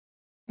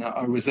 Now,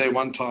 I was there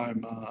one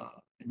time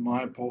in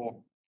Mayapur,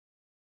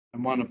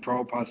 and one of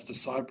Prabhupada's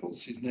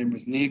disciples, his name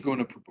was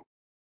Nirguna Prabhu,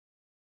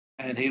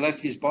 and he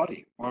left his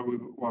body while we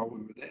were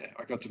there.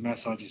 I got to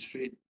massage his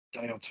feet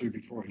a day or two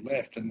before he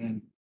left,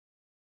 and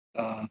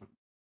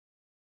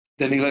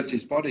then he left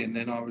his body, and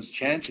then I was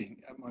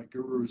chanting at my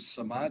guru's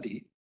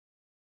samadhi,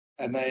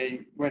 and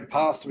they went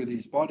past with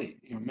his body,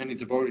 many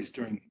devotees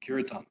during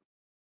Kirtan.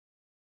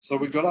 So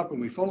we got up and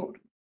we followed.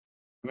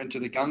 We went to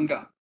the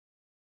Ganga,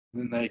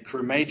 and then they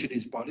cremated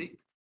his body,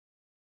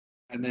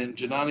 and then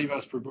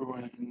Jananivas Prabhu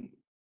and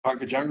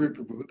Pankajangri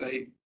Prabhu,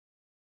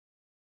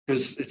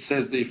 because it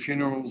says the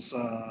funerals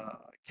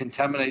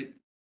contaminate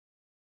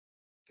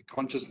the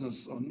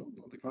consciousness, or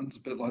not the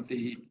consciousness, but like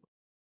the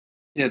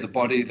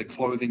body, the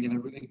clothing and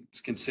everything.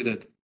 It's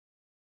considered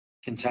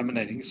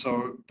contaminating.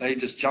 So they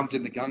just jumped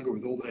in the Ganga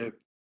with all their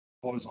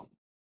clothes on,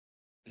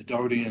 their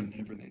dhoti and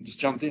everything, just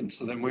jumped in.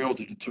 So then we all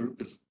did it too,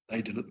 because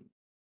they did it.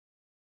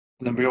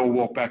 And then we all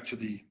walked back to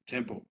the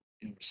temple,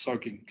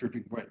 soaking,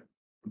 dripping wet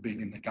from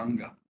being in the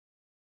Ganga.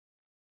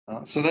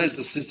 So there's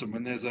the system.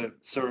 When there's a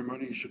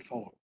ceremony, you should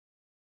follow.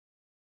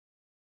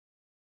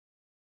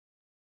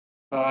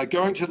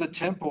 Going to the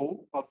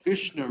temple of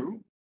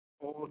Vishnu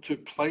or to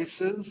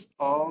places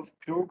of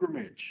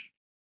pilgrimage.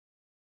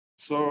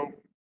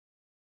 So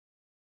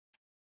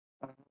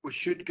we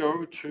should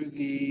go to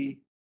the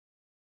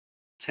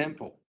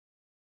temple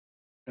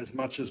as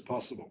much as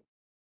possible.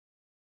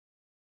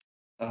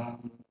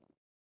 As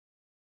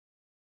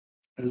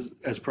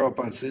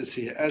Prabhupada says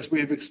here, as we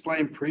have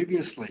explained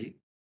previously,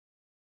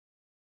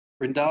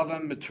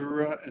 Vrindavan,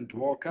 Mathura, and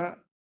Dwarka,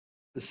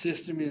 the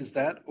system is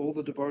that all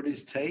the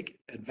devotees take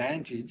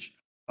advantage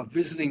of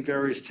visiting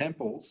various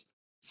temples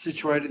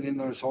situated in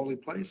those holy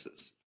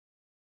places.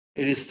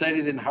 It is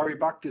stated in Hari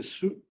Bhakti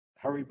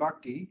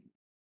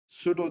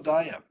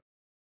Sudodaya,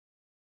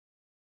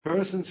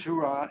 persons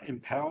who are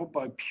empowered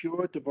by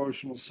pure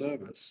devotional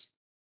service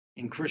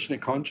in Krishna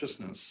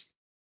consciousness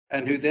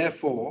and who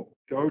therefore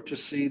go to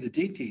see the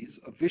deities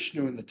of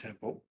Vishnu in the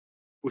temple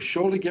will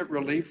surely get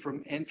relief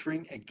from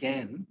entering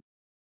again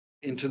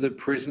into the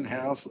prison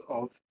house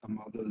of a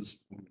mother's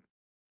womb.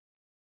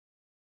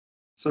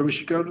 So we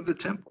should go to the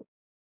temple.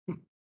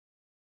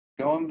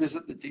 Go and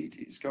visit the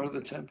deities, go to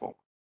the temple.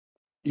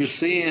 You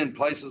see in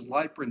places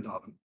like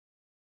Vrindavan,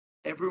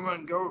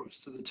 everyone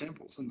goes to the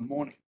temples in the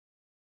morning.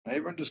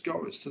 Everyone just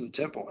goes to the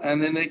temple.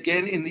 And then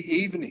again in the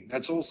evening,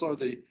 that's also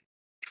the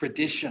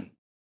tradition.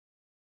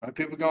 Right?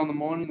 People go in the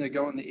morning, they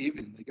go in the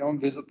evening, they go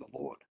and visit the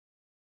Lord.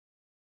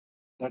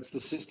 That's the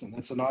system.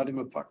 That's an item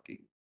of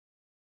bhakti.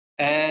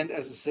 And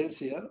as it says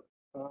here,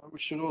 we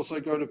should also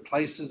go to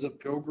places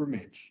of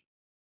pilgrimage.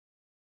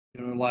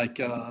 Like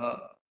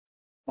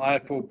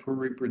Mayapur,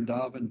 Puri,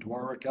 Vrindavan,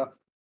 Dwaraka,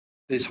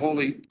 these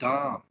holy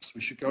dhams.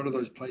 We should go to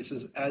those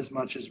places as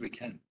much as we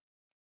can.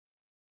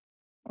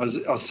 I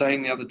was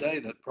saying the other day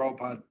that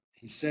Prabhupada,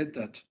 he said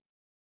that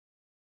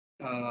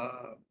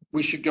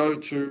we should go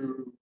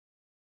to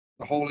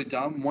the holy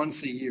dham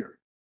once a year.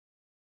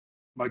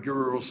 My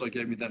guru also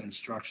gave me that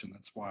instruction.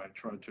 That's why I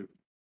tried to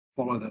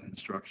follow that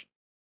instruction.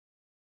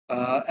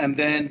 And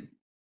then,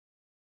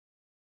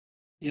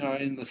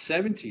 in the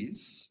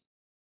 70s,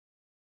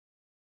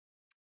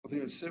 I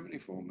think it was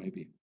 74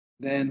 maybe,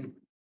 then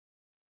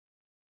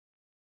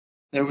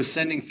they were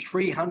sending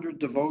 300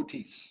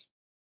 devotees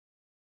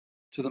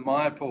to the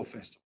Mayapur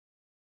festival.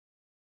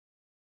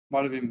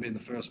 Might have even been the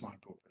first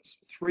Mayapur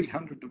festival.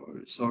 300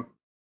 devotees. So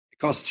it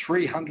cost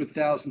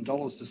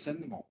 $300,000 to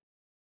send them all.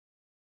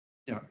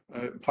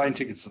 Plane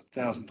tickets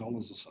 $1,000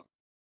 or so.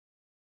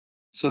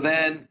 So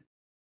then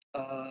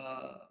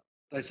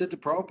they said to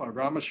Prabhupada,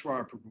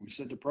 Rameshwara Prabhu,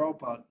 said to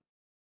Prabhupada,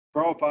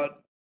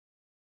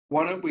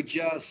 why don't we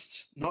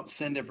just not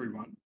send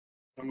everyone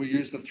and we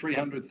use the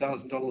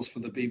 $300,000 for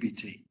the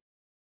BBT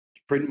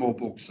to print more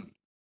books? And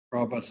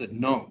Prabhupada said,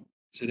 no,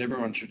 he said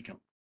everyone should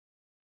come.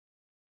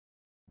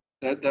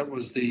 That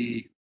was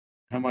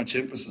how much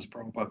emphasis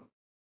Prabhupada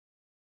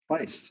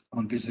placed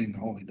on visiting the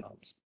holy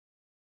dhams,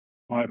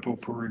 Mayapur,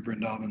 Puri,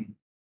 Vrindavan,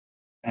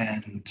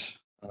 and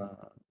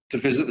to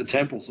visit the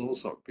temples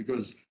also,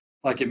 because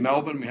like in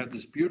Melbourne, we have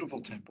this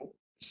beautiful temple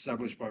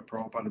established by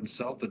Prabhupada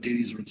himself. The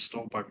deities are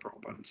installed by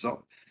Prabhupada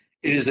himself.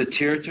 It is a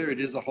tirtha, it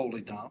is a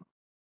holy dham.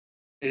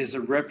 It is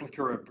a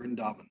replica of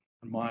Vrindavan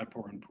and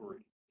Mayapur and Puri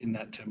in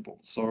that temple.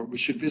 So we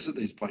should visit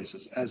these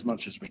places as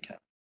much as we can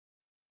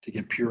to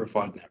get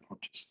purified in our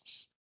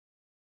consciousness.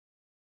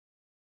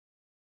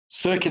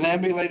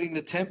 Circumambulating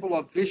the temple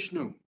of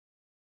Vishnu.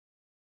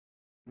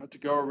 To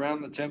go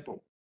around the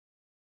temple.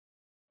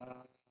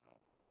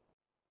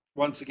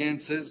 Once again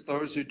says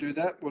those who do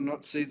that will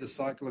not see the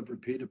cycle of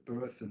repeated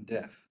birth and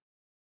death.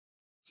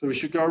 So we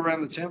should go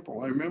around the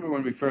temple. I remember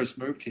when we first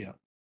moved here,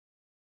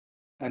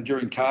 and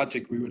during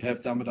Kartik, we would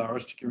have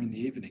Damodarastika in the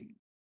evening,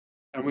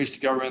 and we used to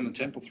go around the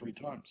temple 3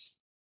 times.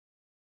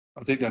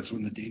 I think that's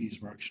when the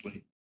deities were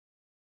actually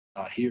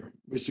here.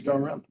 We used to go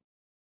around.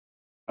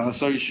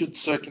 So you should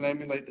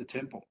circumambulate the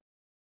temple.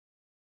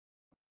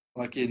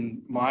 Like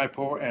in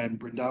Mayapur and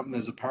Vrindavan,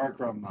 there's a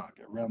paragram mark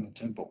around the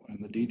temple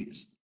and the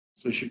deities.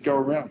 So you should go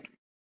around.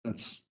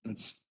 That's.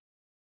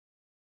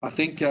 I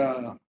think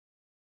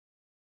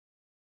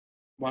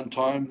one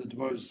time the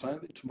devotees was saying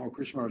that Tamal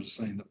Krishna was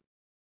saying that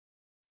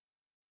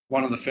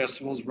one of the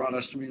festivals,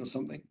 Radhashtami or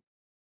something,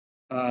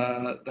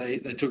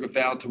 they took a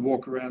vow to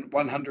walk around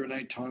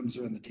 108 times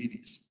around the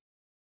deities.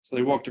 So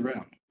they walked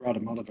around Radha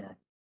Madhava.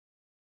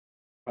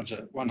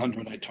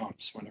 108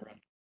 times went around.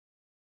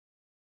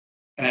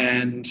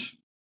 And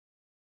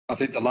I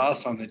think the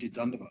last time they did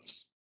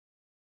Dandavats,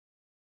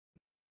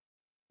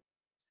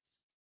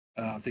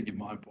 I think in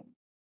Mayapur,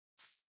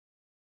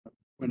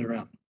 went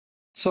around.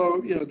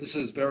 So, this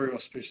is very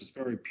auspicious,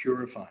 very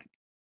purifying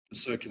to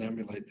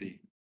circumambulate the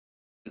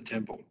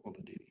temple or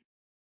the deity.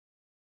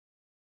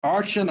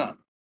 Archana.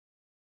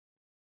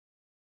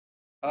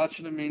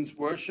 Archana means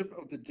worship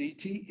of the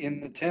deity in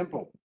the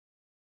temple.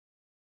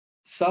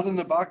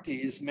 Sadhana Bhakti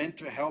is meant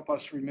to help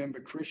us remember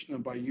Krishna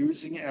by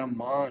using our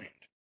mind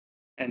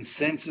and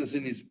senses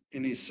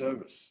in his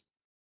service.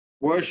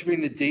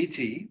 Worshipping the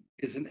deity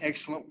is an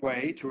excellent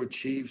way to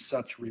achieve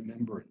such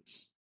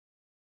remembrance.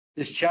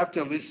 This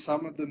chapter lists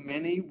some of the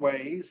many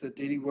ways that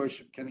deity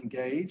worship can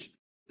engage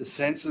the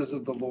senses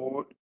of the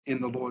Lord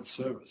in the Lord's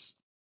service.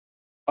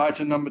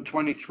 Item number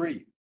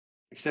 23,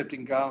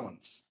 accepting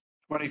garlands.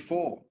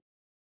 24,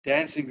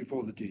 dancing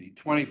before the deity.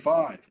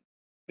 25,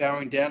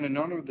 bowing down in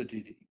honor of the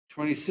deity.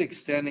 26,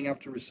 standing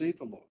up to receive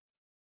the Lord.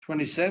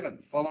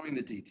 27, following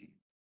the deity.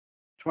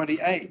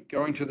 28,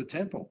 going to the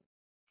temple.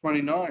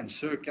 29,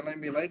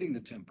 circumambulating the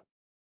temple.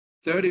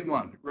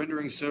 31,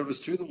 rendering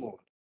service to the Lord.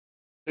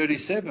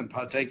 37,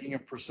 partaking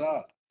of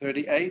prasad.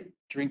 38,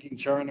 drinking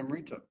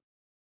charanamrita.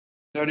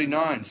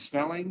 39,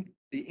 smelling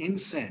the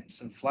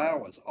incense and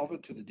flowers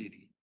offered to the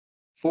deity.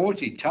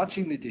 40,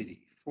 touching the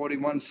deity.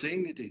 41,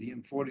 seeing the deity.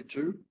 And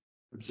 42,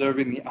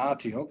 observing the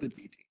arti of the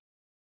deity.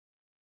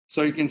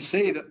 So you can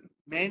see that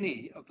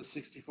many of the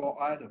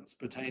 64 items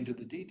pertain to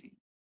the deity.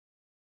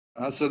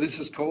 So this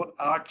is called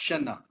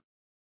archana.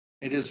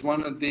 It is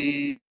one of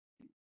the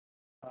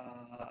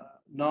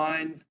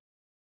 9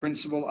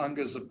 principal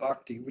angas of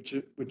bhakti,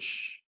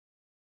 which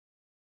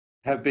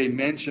have been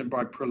mentioned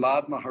by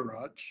Prahlad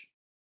Maharaj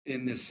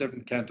in the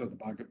 7th canto of the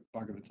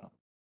Bhagavatam.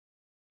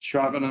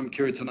 Shravanam,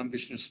 Kirtanam,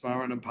 Vishnu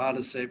Smaranam,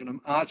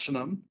 Padasevanam,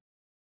 Archanam,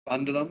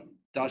 Vandanam,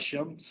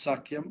 Dashyam,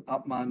 Sakyam,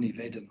 Atman,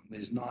 Nivedanam.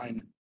 There's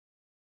 9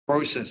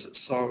 processes.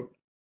 So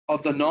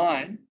of the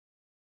 9,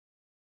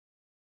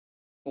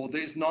 or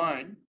these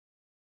 9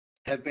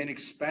 have been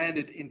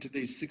expanded into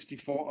these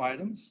 64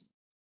 items,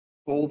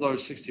 all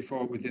those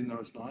 64 within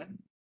those 9.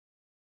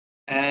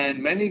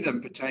 And many of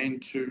them pertain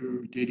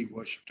to deity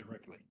worship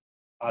directly,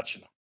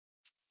 archana.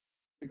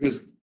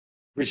 Because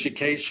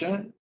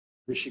Rishikena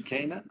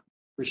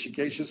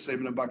Rishikesha,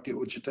 Sevana Bhakti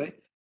Uchite.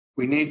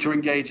 We need to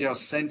engage our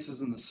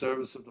senses in the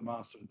service of the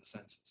master of the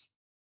senses.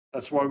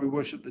 That's why we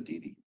worship the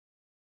deity,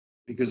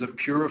 because it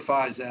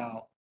purifies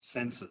our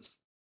senses.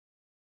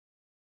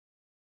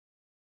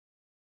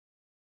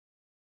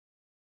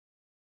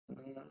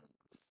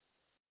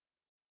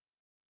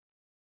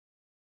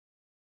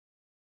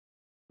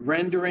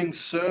 Rendering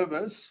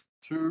service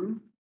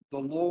to the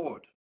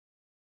Lord.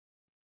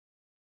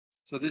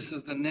 So this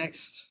is the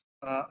next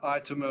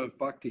item of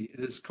bhakti. It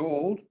is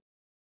called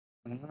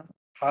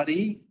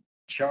Hari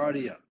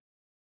Charya.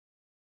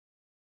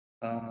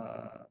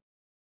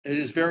 It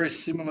is very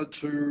similar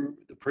to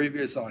the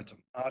previous item,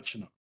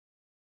 Archana.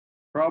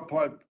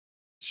 Srila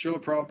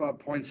Prabhupada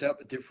points out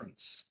the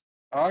difference.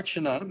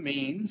 Archana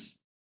means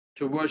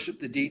to worship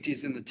the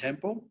deities in the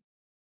temple.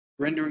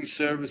 Rendering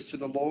service to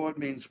the Lord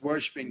means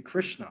worshipping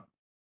Krishna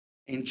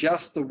in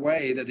just the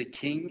way that a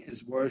king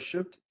is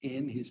worshipped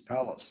in his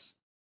palace.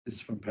 This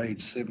is from page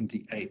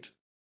 78.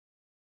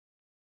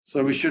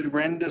 So we should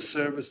render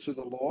service to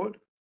the Lord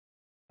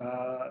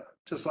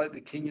just like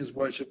the king is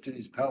worshipped in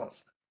his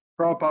palace.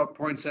 Prabhupada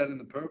points out in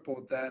the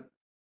purport that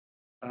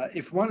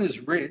if one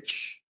is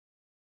rich,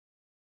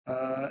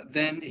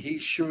 then he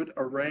should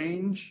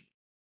arrange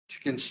to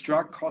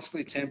construct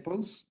costly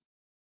temples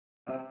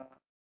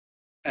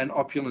and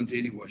opulent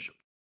deity worship.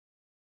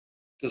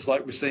 Just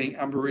like we're seeing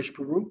Ambarish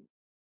Prabhu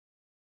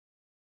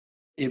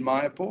in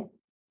Mayapur.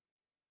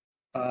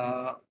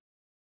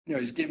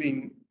 He's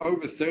giving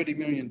over $30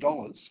 million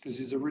because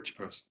he's a rich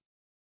person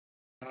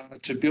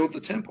to build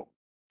the temple,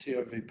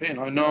 TOVP. And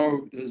I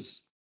know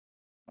there's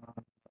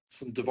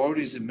some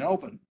devotees in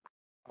Melbourne.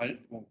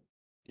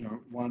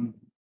 One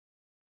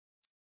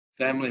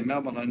family in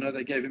Melbourne, I know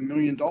they gave $1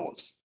 million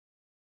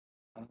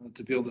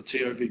to build the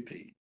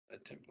TOVP,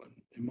 that temple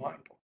in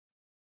Mayapur.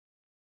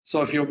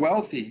 So if you're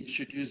wealthy, you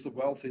should use the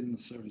wealth in the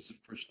service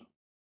of Krishna.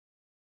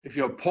 If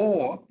you're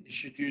poor, you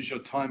should use your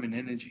time and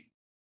energy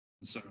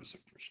in service of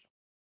Krishna.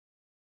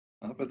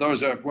 But those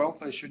who have wealth,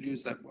 they should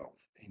use that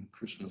wealth in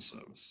Krishna's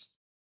service.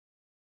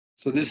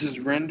 So this is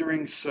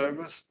rendering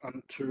service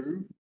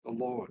unto the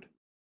Lord.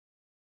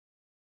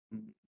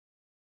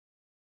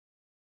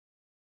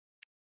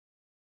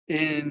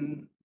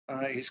 In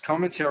his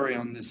commentary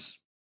on this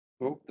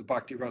book, the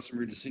Bhakti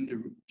Rasamrita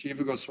Sindhu,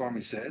 Jiva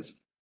Goswami says,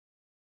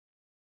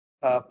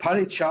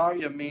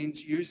 Paricharya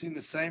means using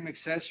the same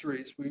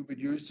accessories we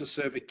would use to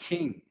serve a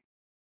king,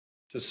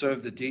 to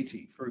serve the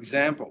deity. For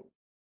example,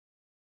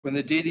 when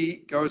the deity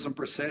goes on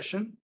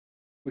procession,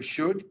 we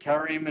should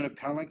carry him in a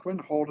palanquin,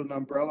 hold an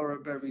umbrella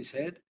above his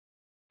head,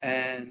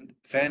 and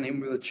fan him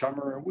with a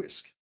chamara and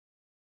whisk.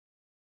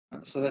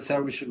 So that's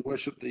how we should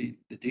worship the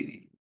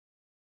deity.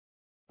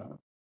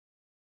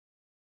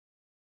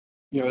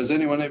 Has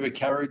anyone ever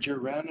carried you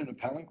around in a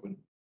palanquin?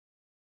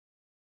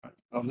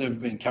 I've never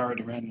been carried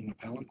around in a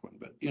palanquin,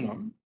 but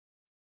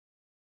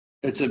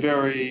it's a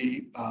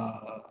very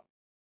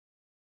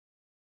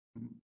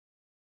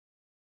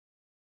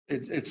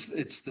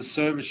it's the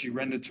service you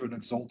render to an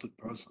exalted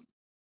person.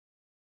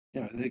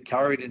 They're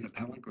carried in a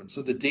palanquin.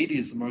 So the deity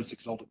is the most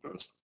exalted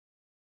person.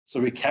 So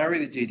we carry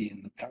the deity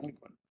in the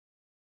palanquin.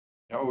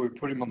 Or we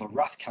put him on the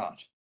rath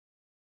cart.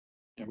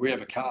 We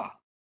have a car,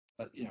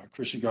 but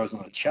Krishna goes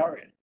on a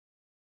chariot.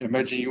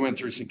 Imagine you went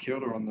through St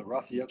Kilda on the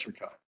Rath Yatra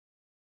car.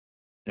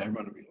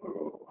 Everyone would be,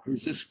 oh,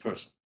 who's this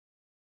person?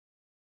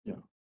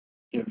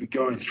 Be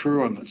going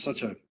through on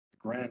such a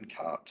grand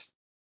cart.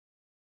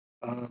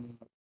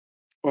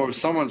 Or if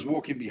someone's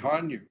walking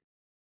behind you,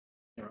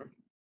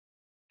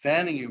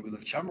 fanning you with a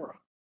chamara.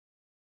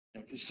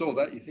 If you saw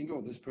that, you think,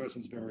 oh, this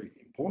person's very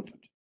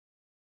important.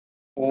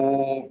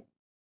 Or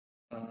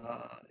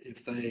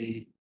if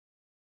they,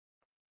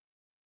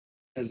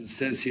 as it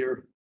says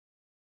here,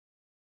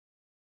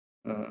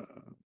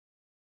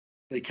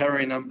 they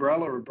carry an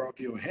umbrella above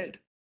your head,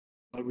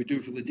 like we do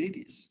for the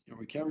deities.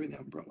 We carry the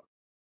umbrella.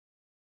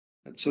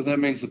 And so that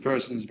means the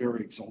person is a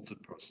very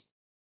exalted person.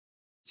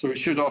 So we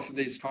should offer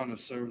these kind of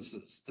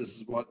services. This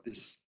is what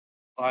this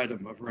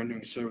item of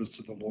rendering service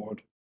to the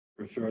Lord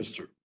refers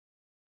to.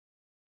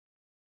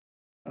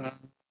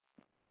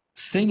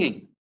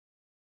 Singing.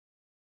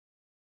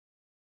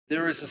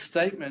 There is a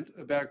statement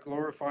about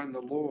glorifying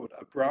the Lord.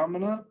 A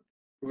Brahmana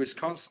who is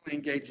constantly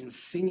engaged in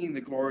singing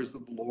the glories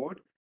of the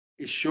Lord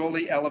is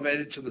surely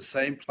elevated to the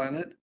same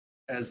planet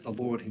as the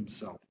Lord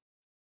himself.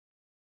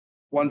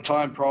 One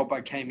time,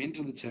 Prabhupada came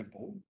into the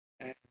temple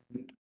and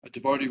a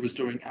devotee was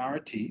doing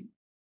arati.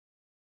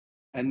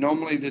 And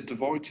normally the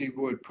devotee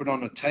would put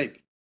on a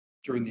tape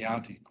during the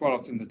arati. Quite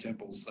often in the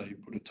temples, they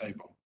put a tape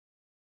on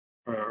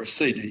or a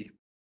CD.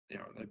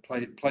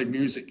 They play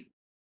music,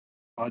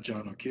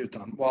 bhajan or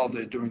kirtan, while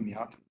they're doing the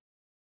arati.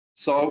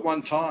 So at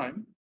one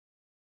time,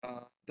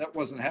 that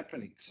wasn't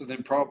happening. So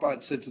then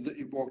Prabhupada said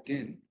he walked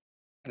in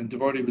and the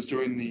devotee was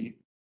doing the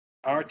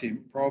arati.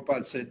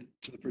 Prabhupada said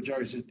to the pujari,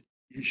 he said,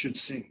 you should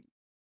sing.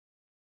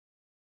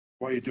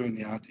 While you're doing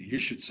the arati, you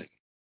should sing.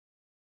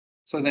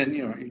 So then,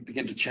 you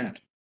begin to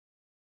chant.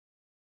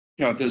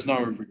 If there's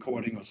no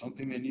recording or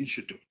something, then you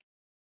should do it.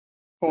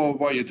 Or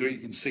while you're doing it,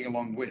 you can sing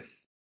along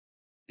with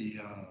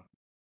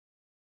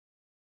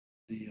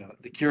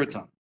the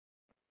kirtan.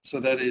 So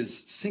that is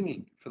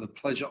singing for the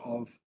pleasure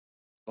of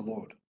the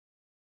Lord.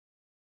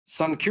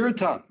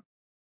 Sankirtan,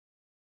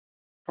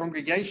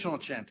 congregational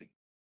chanting.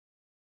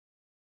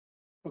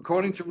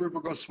 According to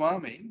Rupa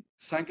Goswami,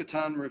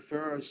 Sankirtan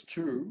refers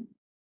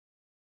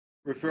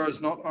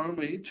not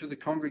only to the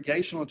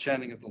congregational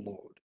chanting of the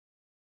Lord,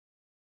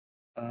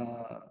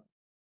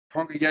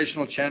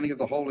 congregational chanting of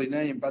the holy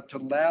name, but to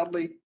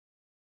loudly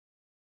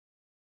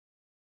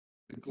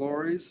the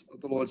glories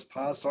of the Lord's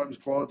pastimes,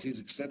 qualities,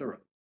 etc.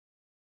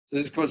 So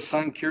this is called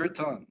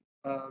Sankirtan.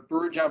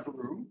 Guruja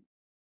Baru,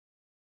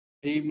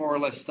 he more or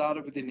less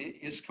started within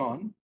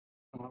ISKCON,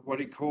 what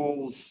he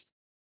calls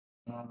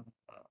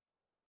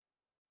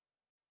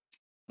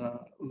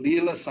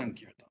Leela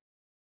Sankirtan.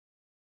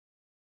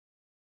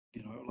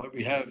 You know, like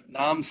we have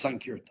Nam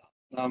Sankirtan.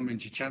 Nam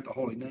means you chant the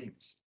holy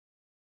names.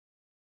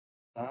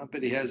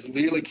 But he has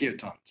Leela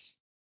Kirtans,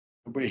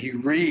 where he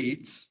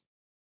reads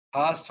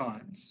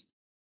pastimes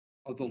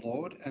of the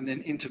Lord, and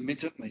then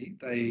intermittently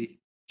they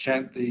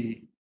chant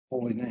the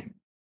holy name.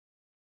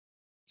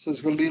 So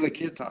it's called Leela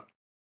Kirtan.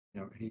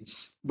 You know,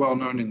 he's well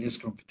known in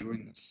ISKCON for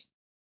doing this.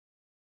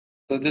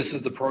 So this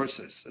is the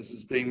process, as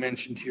is being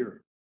mentioned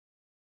here,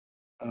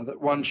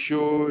 that one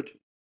should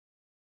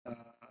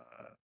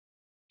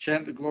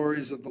chant the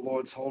glories of the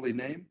Lord's holy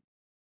name,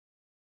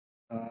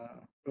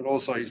 but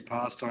also his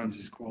pastimes,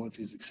 his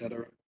qualities,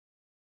 etc.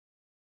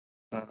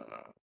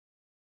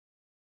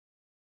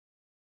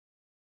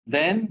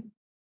 Then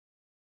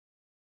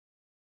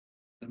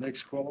the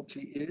next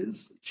quality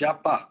is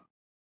japa.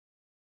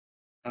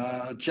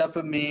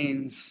 Japa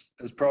means,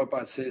 as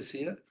Prabhupada says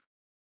here,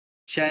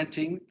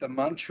 chanting the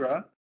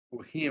mantra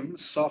or hymn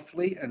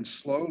softly and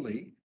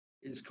slowly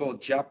is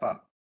called japa,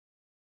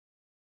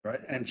 right?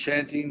 And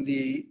chanting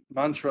the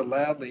mantra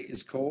loudly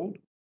is called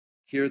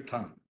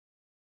kirtan.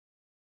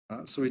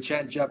 So we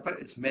chant japa,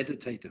 it's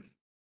meditative.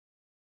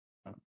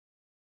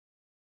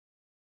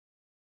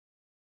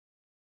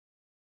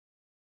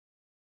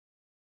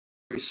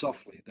 Very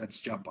softly,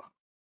 that's japa.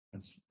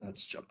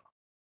 That's japa.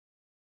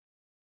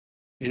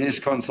 In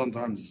ISKCON,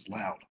 sometimes it's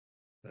loud.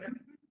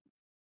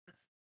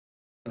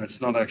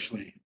 That's not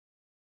actually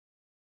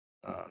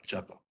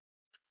japa.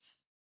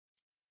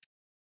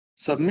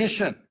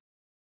 Submission.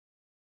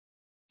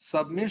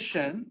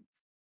 Submission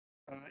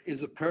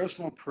is a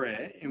personal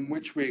prayer in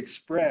which we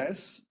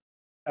express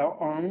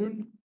our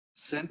own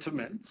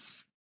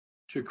sentiments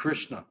to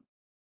Krishna.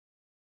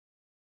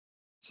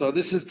 So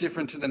this is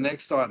different to the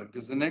next item,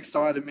 because the next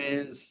item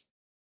is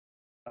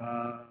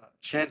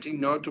chanting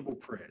notable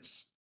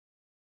prayers.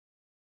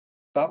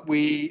 But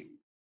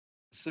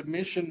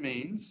submission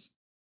means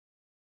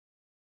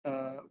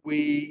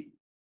we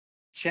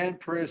chant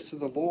prayers to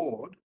the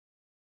Lord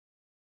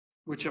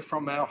which are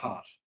from our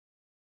heart.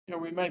 You know,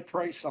 we may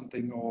pray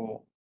something,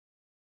 or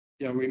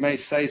you know, we may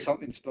say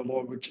something to the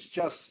Lord which is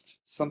just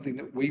something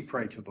that we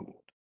pray to the Lord.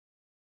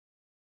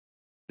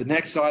 The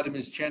next item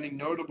is chanting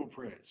notable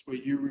prayers, where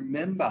you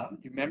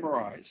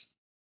memorize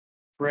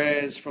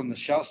prayers from the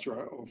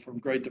Shastra or from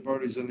great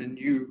devotees, and then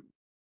you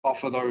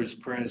offer those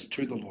prayers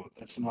to the Lord.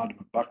 That's an item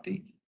of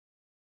bhakti.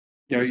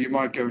 You know, you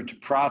might go to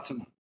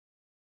Pratana,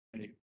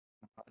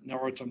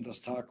 Narottam Das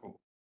Thakur,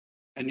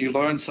 and you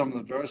learn some of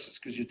the verses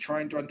because you're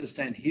trying to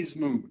understand his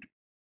mood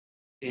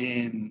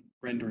in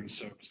rendering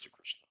service to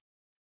Krishna.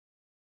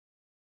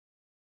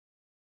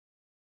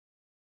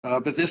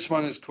 But this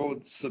one is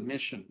called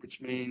submission,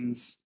 which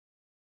means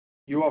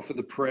you offer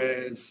the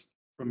prayers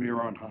from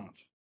your own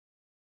heart.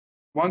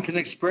 One can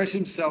express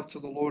himself to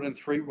the Lord in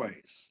three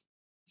ways.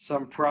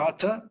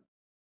 Samprata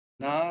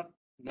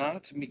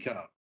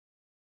Natmika,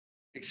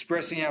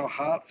 expressing our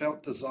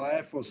heartfelt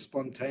desire for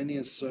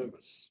spontaneous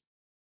service.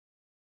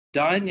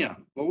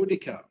 Dainya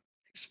Bodhika,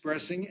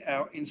 expressing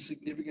our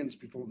insignificance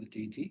before the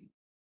deity.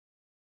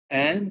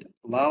 And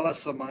Lala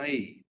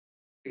Samai,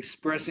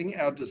 expressing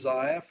our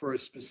desire for a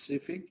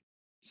specific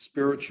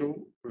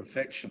spiritual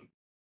perfection.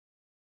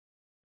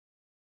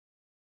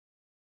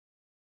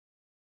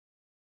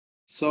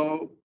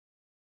 So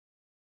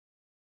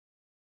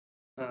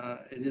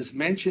it is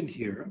mentioned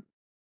here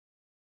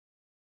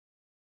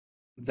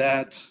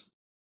that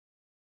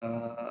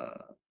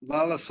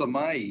Lala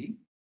Samai,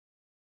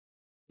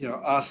 you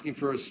know, asking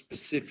for a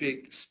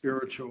specific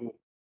spiritual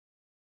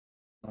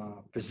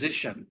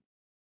position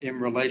in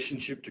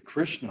relationship to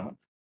Krishna,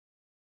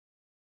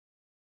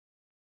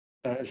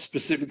 a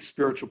specific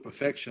spiritual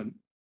perfection,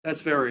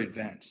 that's very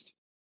advanced.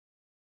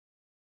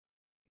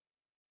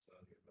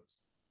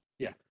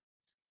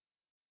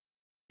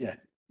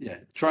 Yeah.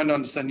 Trying to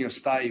understand your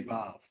sthayi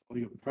bhav, or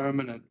your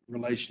permanent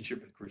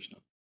relationship with Krishna.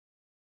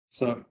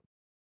 So,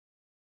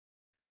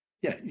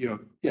 as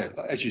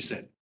you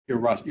said, you're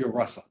rasa.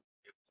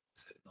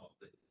 Not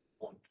that you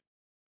want.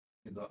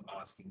 You're not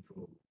asking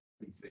for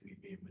things that you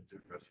need to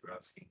do. You're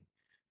asking,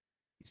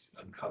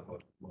 uncover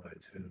my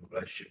eternal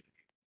relationship.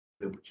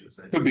 What you're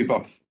saying. Could be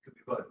both. Could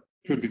be both.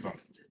 Could be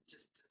both.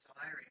 Just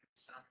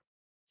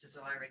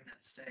desiring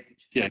that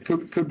stage. Yeah,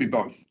 could be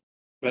both.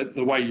 But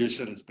the way you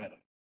said it's better.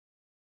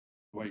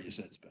 The way you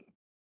said it's better.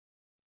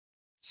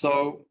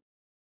 So,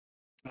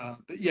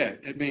 but yeah,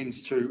 it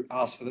means to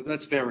ask for that.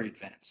 That's very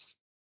advanced.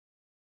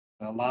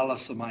 Lala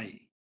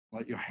Samai,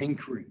 like you're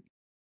hankering.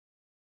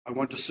 I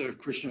want to serve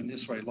Krishna in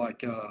this way,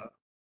 like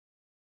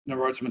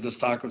Narottama Das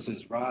Thakur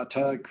says,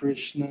 Radha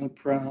Krishna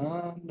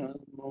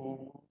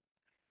Pranamo.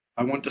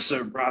 I want to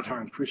serve Radha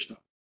and Krishna.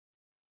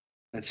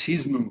 That's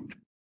his mood.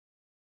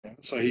 Yeah?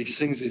 So he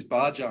sings his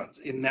bhajans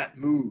in that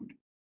mood.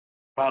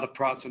 Part of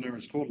Pratana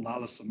is called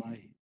Lala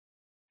Samai,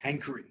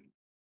 hankering.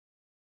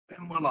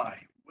 When will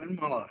I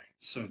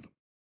serve them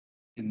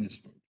in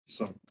this mood?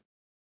 So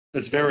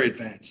that's very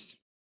advanced.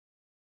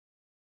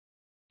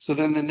 So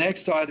then the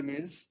next item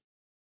is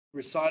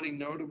reciting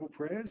notable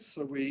prayers.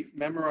 So we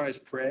memorize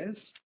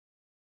prayers,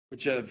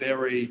 which are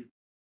very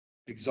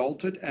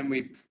exalted, and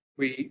we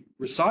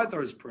recite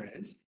those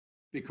prayers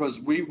because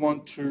we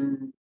want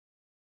to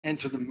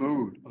enter the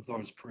mood of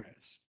those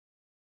prayers.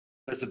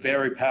 That's a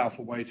very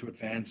powerful way to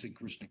advance in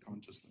Krishna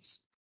consciousness.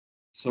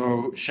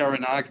 So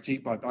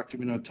Sharanagati by Bhakti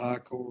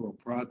Thakur, or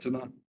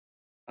Pratana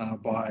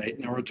by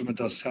Narottama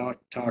Das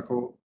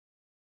Thakur,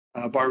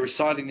 by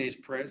reciting these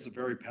prayers, a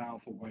very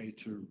powerful way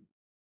to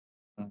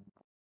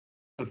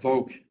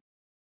evoke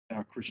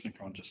our Krishna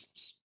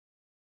consciousness.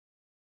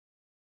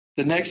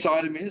 The next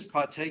item is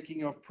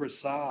partaking of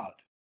prasad.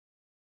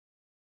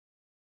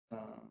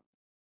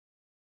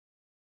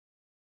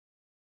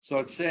 So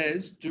it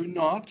says, do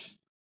not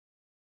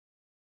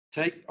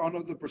take on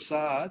of the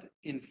prasad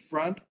in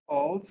front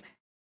of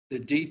the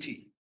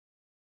deity.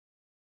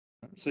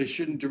 So you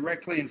shouldn't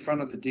directly in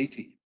front of the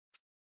deity.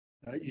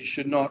 You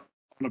should not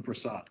on a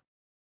prasad.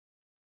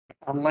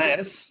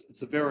 Unless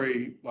it's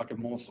like a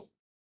morsel.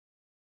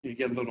 You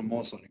get a little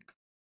morsel and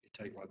you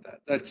take like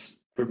that.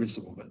 That's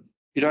permissible, but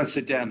you don't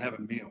sit down and have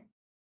a meal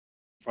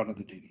in front of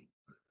the deity.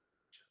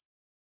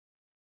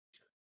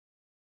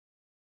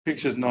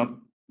 Picture's not,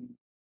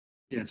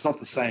 it's not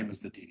the same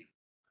as the deity.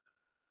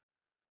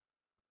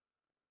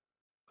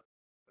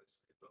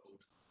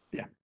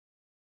 Yeah.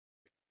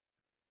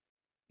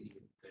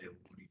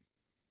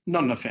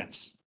 Not an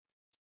offense.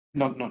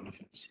 Not an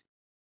offense.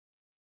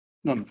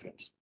 Not an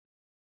offense.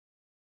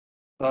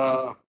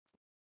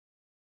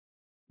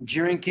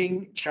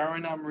 Drinking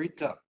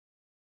charanamrita.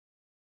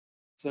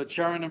 So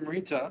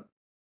charanamrita,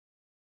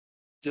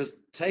 just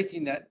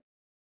taking that,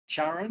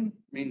 charan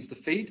means the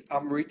feet,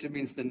 amrita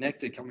means the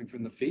nectar coming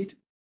from the feet.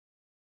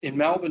 In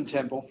Melbourne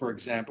Temple, for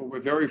example, we're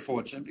very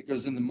fortunate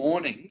because in the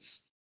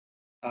mornings,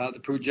 the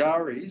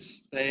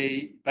pujaris,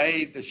 they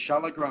bathe the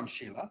Shalagram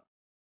Shila,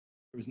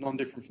 who is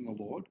non-different from the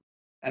Lord,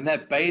 and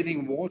that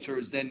bathing water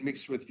is then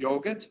mixed with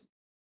yogurt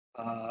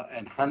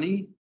and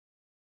honey,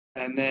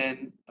 and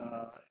then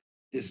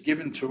is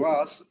given to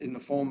us in the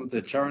form of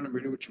the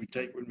charanamrita, which we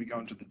take when we go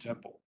into the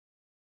temple.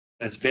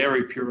 That's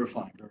very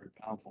purifying, very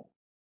powerful.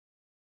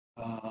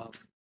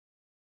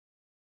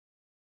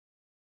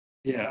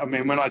 Yeah, I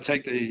mean, when I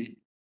take the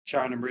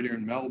charanamrita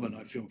in Melbourne,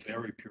 I feel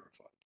very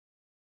purified.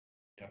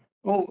 Yeah,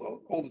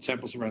 all the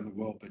temples around the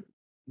world, but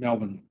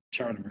Melbourne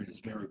charanamrita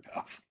is very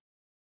powerful.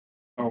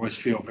 I always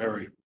feel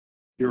very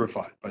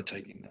purified by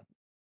taking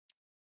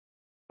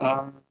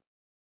that.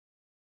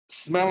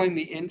 Smelling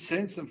the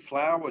incense and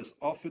flowers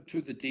offered to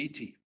the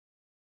deity.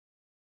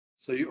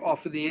 So you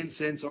offer the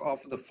incense or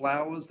offer the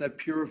flowers, that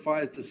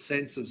purifies the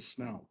sense of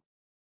smell.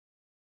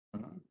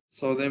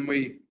 So then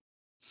we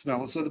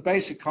smell. So the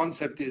basic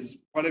concept is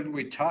whatever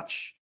we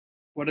touch,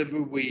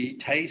 whatever we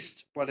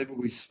taste, whatever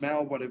we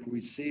smell, whatever we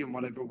see, and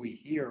whatever we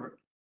hear,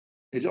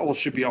 it all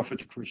should be offered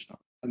to Krishna,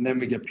 and then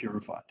we get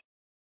purified.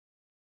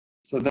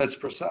 So that's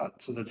prasad.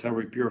 So that's how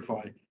we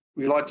purify.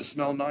 We like to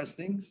smell nice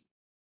things,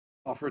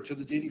 offer it to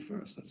the deity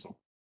first, that's all.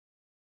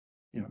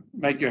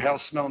 Make your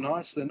house smell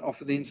nice, then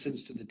offer the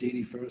incense to the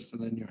deity first,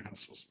 and then your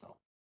house will smell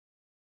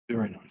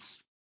very nice.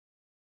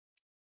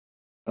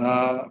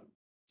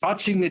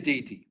 Touching the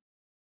deity.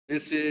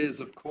 This is,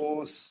 of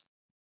course,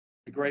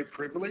 a great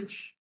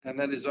privilege, and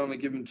that is only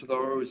given to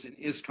those in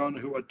ISKCON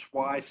who are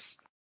twice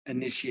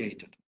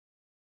initiated,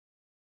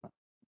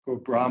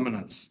 called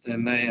brahmanas.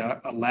 Then they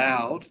are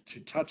allowed to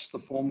touch the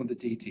form of the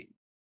deity,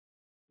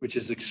 which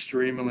is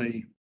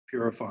extremely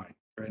purifying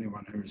for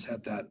anyone who's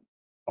had that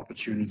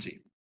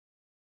opportunity.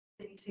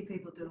 You see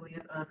people doing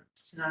it on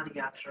Snati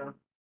Yatra.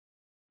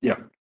 Yeah.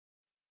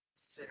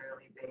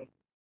 Necessarily being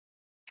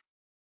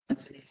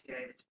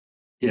initiated.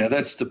 Yeah,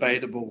 that's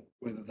debatable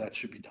whether that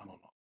should be done or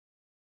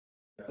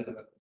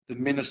not. The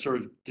minister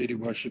of deity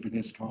worship in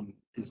ISKCON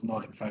is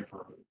not in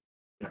favor of it.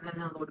 Yeah. And then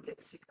the Lord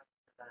gets sick of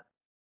that.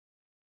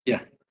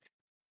 Yeah.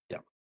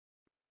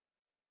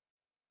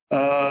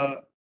 Yeah.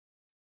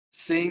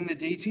 Seeing the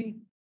deity.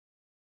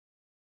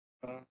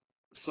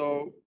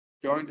 So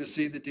going to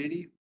see the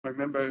deity. I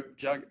remember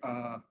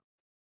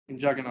in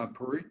Jagannath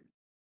Puri,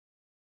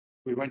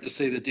 we went to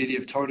see the deity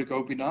of Tota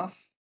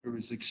Gopinath, who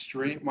is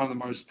one of the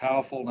most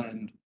powerful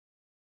and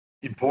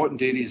important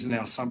deities in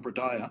our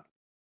sampradaya.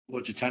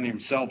 Lord Chaitanya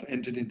himself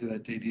entered into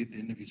that deity at the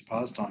end of his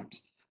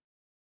pastimes.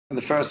 And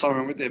the first time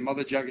I went there,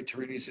 Mother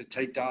Jagatarini said,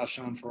 take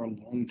darshan for a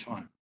long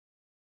time.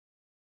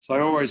 So I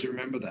always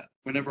remember that.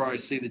 Whenever I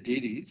see the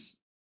deities,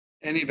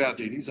 any of our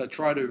deities, I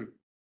try to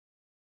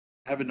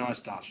have a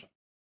nice darshan.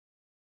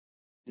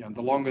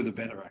 The longer the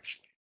better,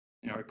 actually,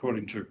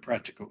 according to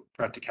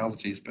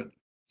practicalities. But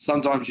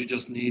sometimes you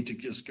just need to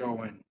just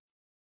go and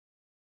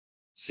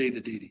see the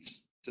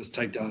deities. Just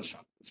take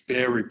darshan. It's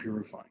very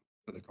purifying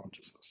for the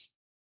consciousness.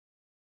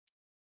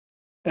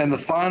 And the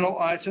final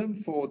item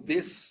for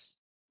this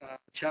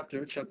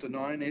chapter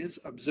 9, is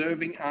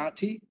observing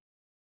arti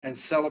and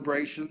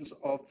celebrations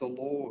of the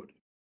Lord.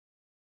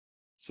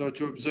 So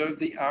to observe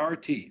the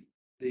arati,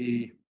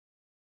 the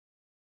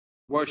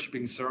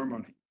worshipping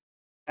ceremony.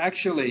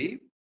 Actually,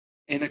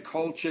 in a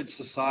cultured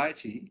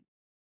society,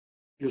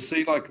 you'll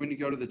see, like when you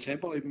go to the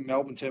temple, even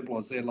Melbourne Temple, I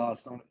was there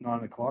last night at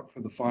 9 o'clock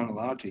for the final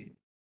arati.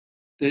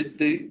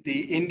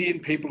 The Indian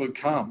people who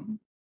come,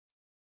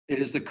 it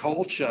is the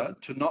culture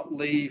to not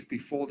leave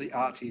before the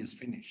arati is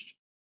finished.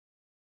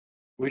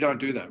 We don't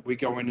do that. We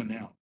go in and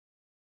out.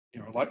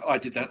 Like I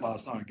did that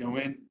last night. I go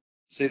in,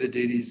 see the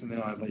deities, and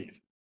then I leave.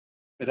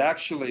 But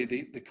actually,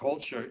 the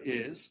culture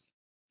is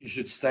you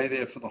should stay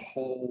there for the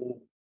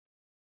whole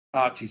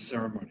arati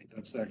ceremony.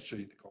 That's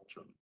actually the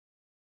culture.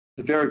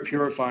 It's very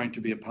purifying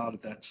to be a part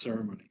of that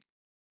ceremony.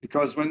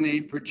 Because when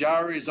the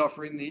pujari is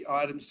offering the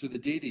items to the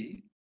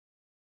deity,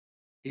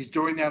 he's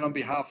doing that on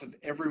behalf of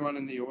everyone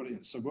in the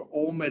audience. So we're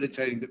all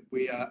meditating that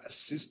we are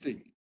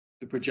assisting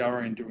the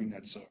pujari in doing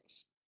that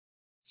service.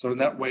 So in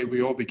that way,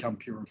 we all become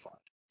purified.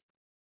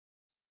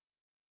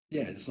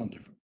 Yeah, it's not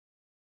different.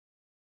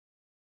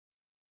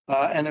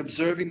 And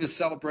observing the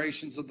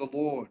celebrations of the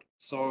Lord.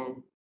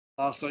 So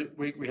last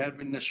week we had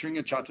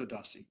Nishringa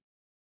Chaturdasi.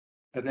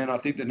 And then I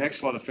think the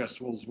next lot of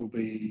festivals will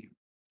be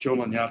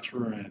Julan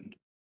Yatra and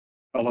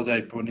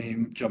Holiday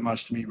Punim,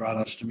 Jamashtami,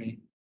 Radhashtami.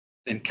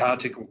 Then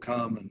Kartik will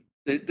come,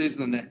 and these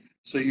are the next.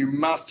 So you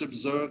must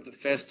observe the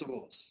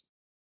festivals.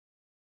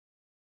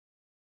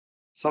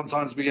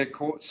 Sometimes we get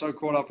so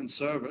caught up in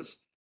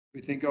service,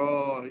 we think,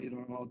 oh,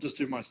 I'll just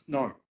do my.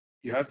 No,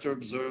 you have to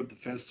observe the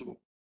festival.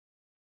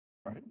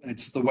 Right?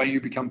 It's the way you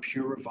become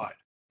purified.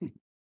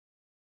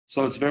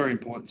 So it's very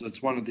important.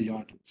 It's one of the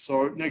items.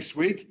 So next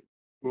week,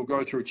 we'll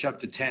go through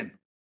chapter 10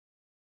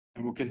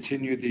 and we'll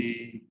continue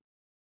the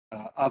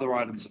other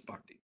items of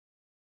Bhakti.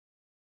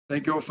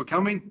 Thank you all for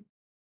coming.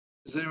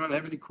 Does anyone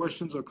have any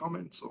questions or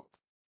comments?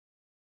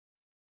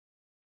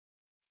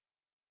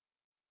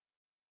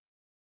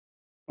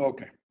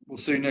 Okay, we'll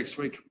see you next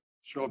week.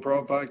 Srila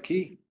Prabhupada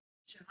Ki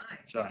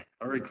Jai.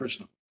 Hare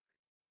Krishna.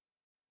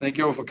 Thank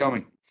you all for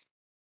coming.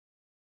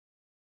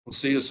 We'll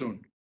see you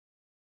soon.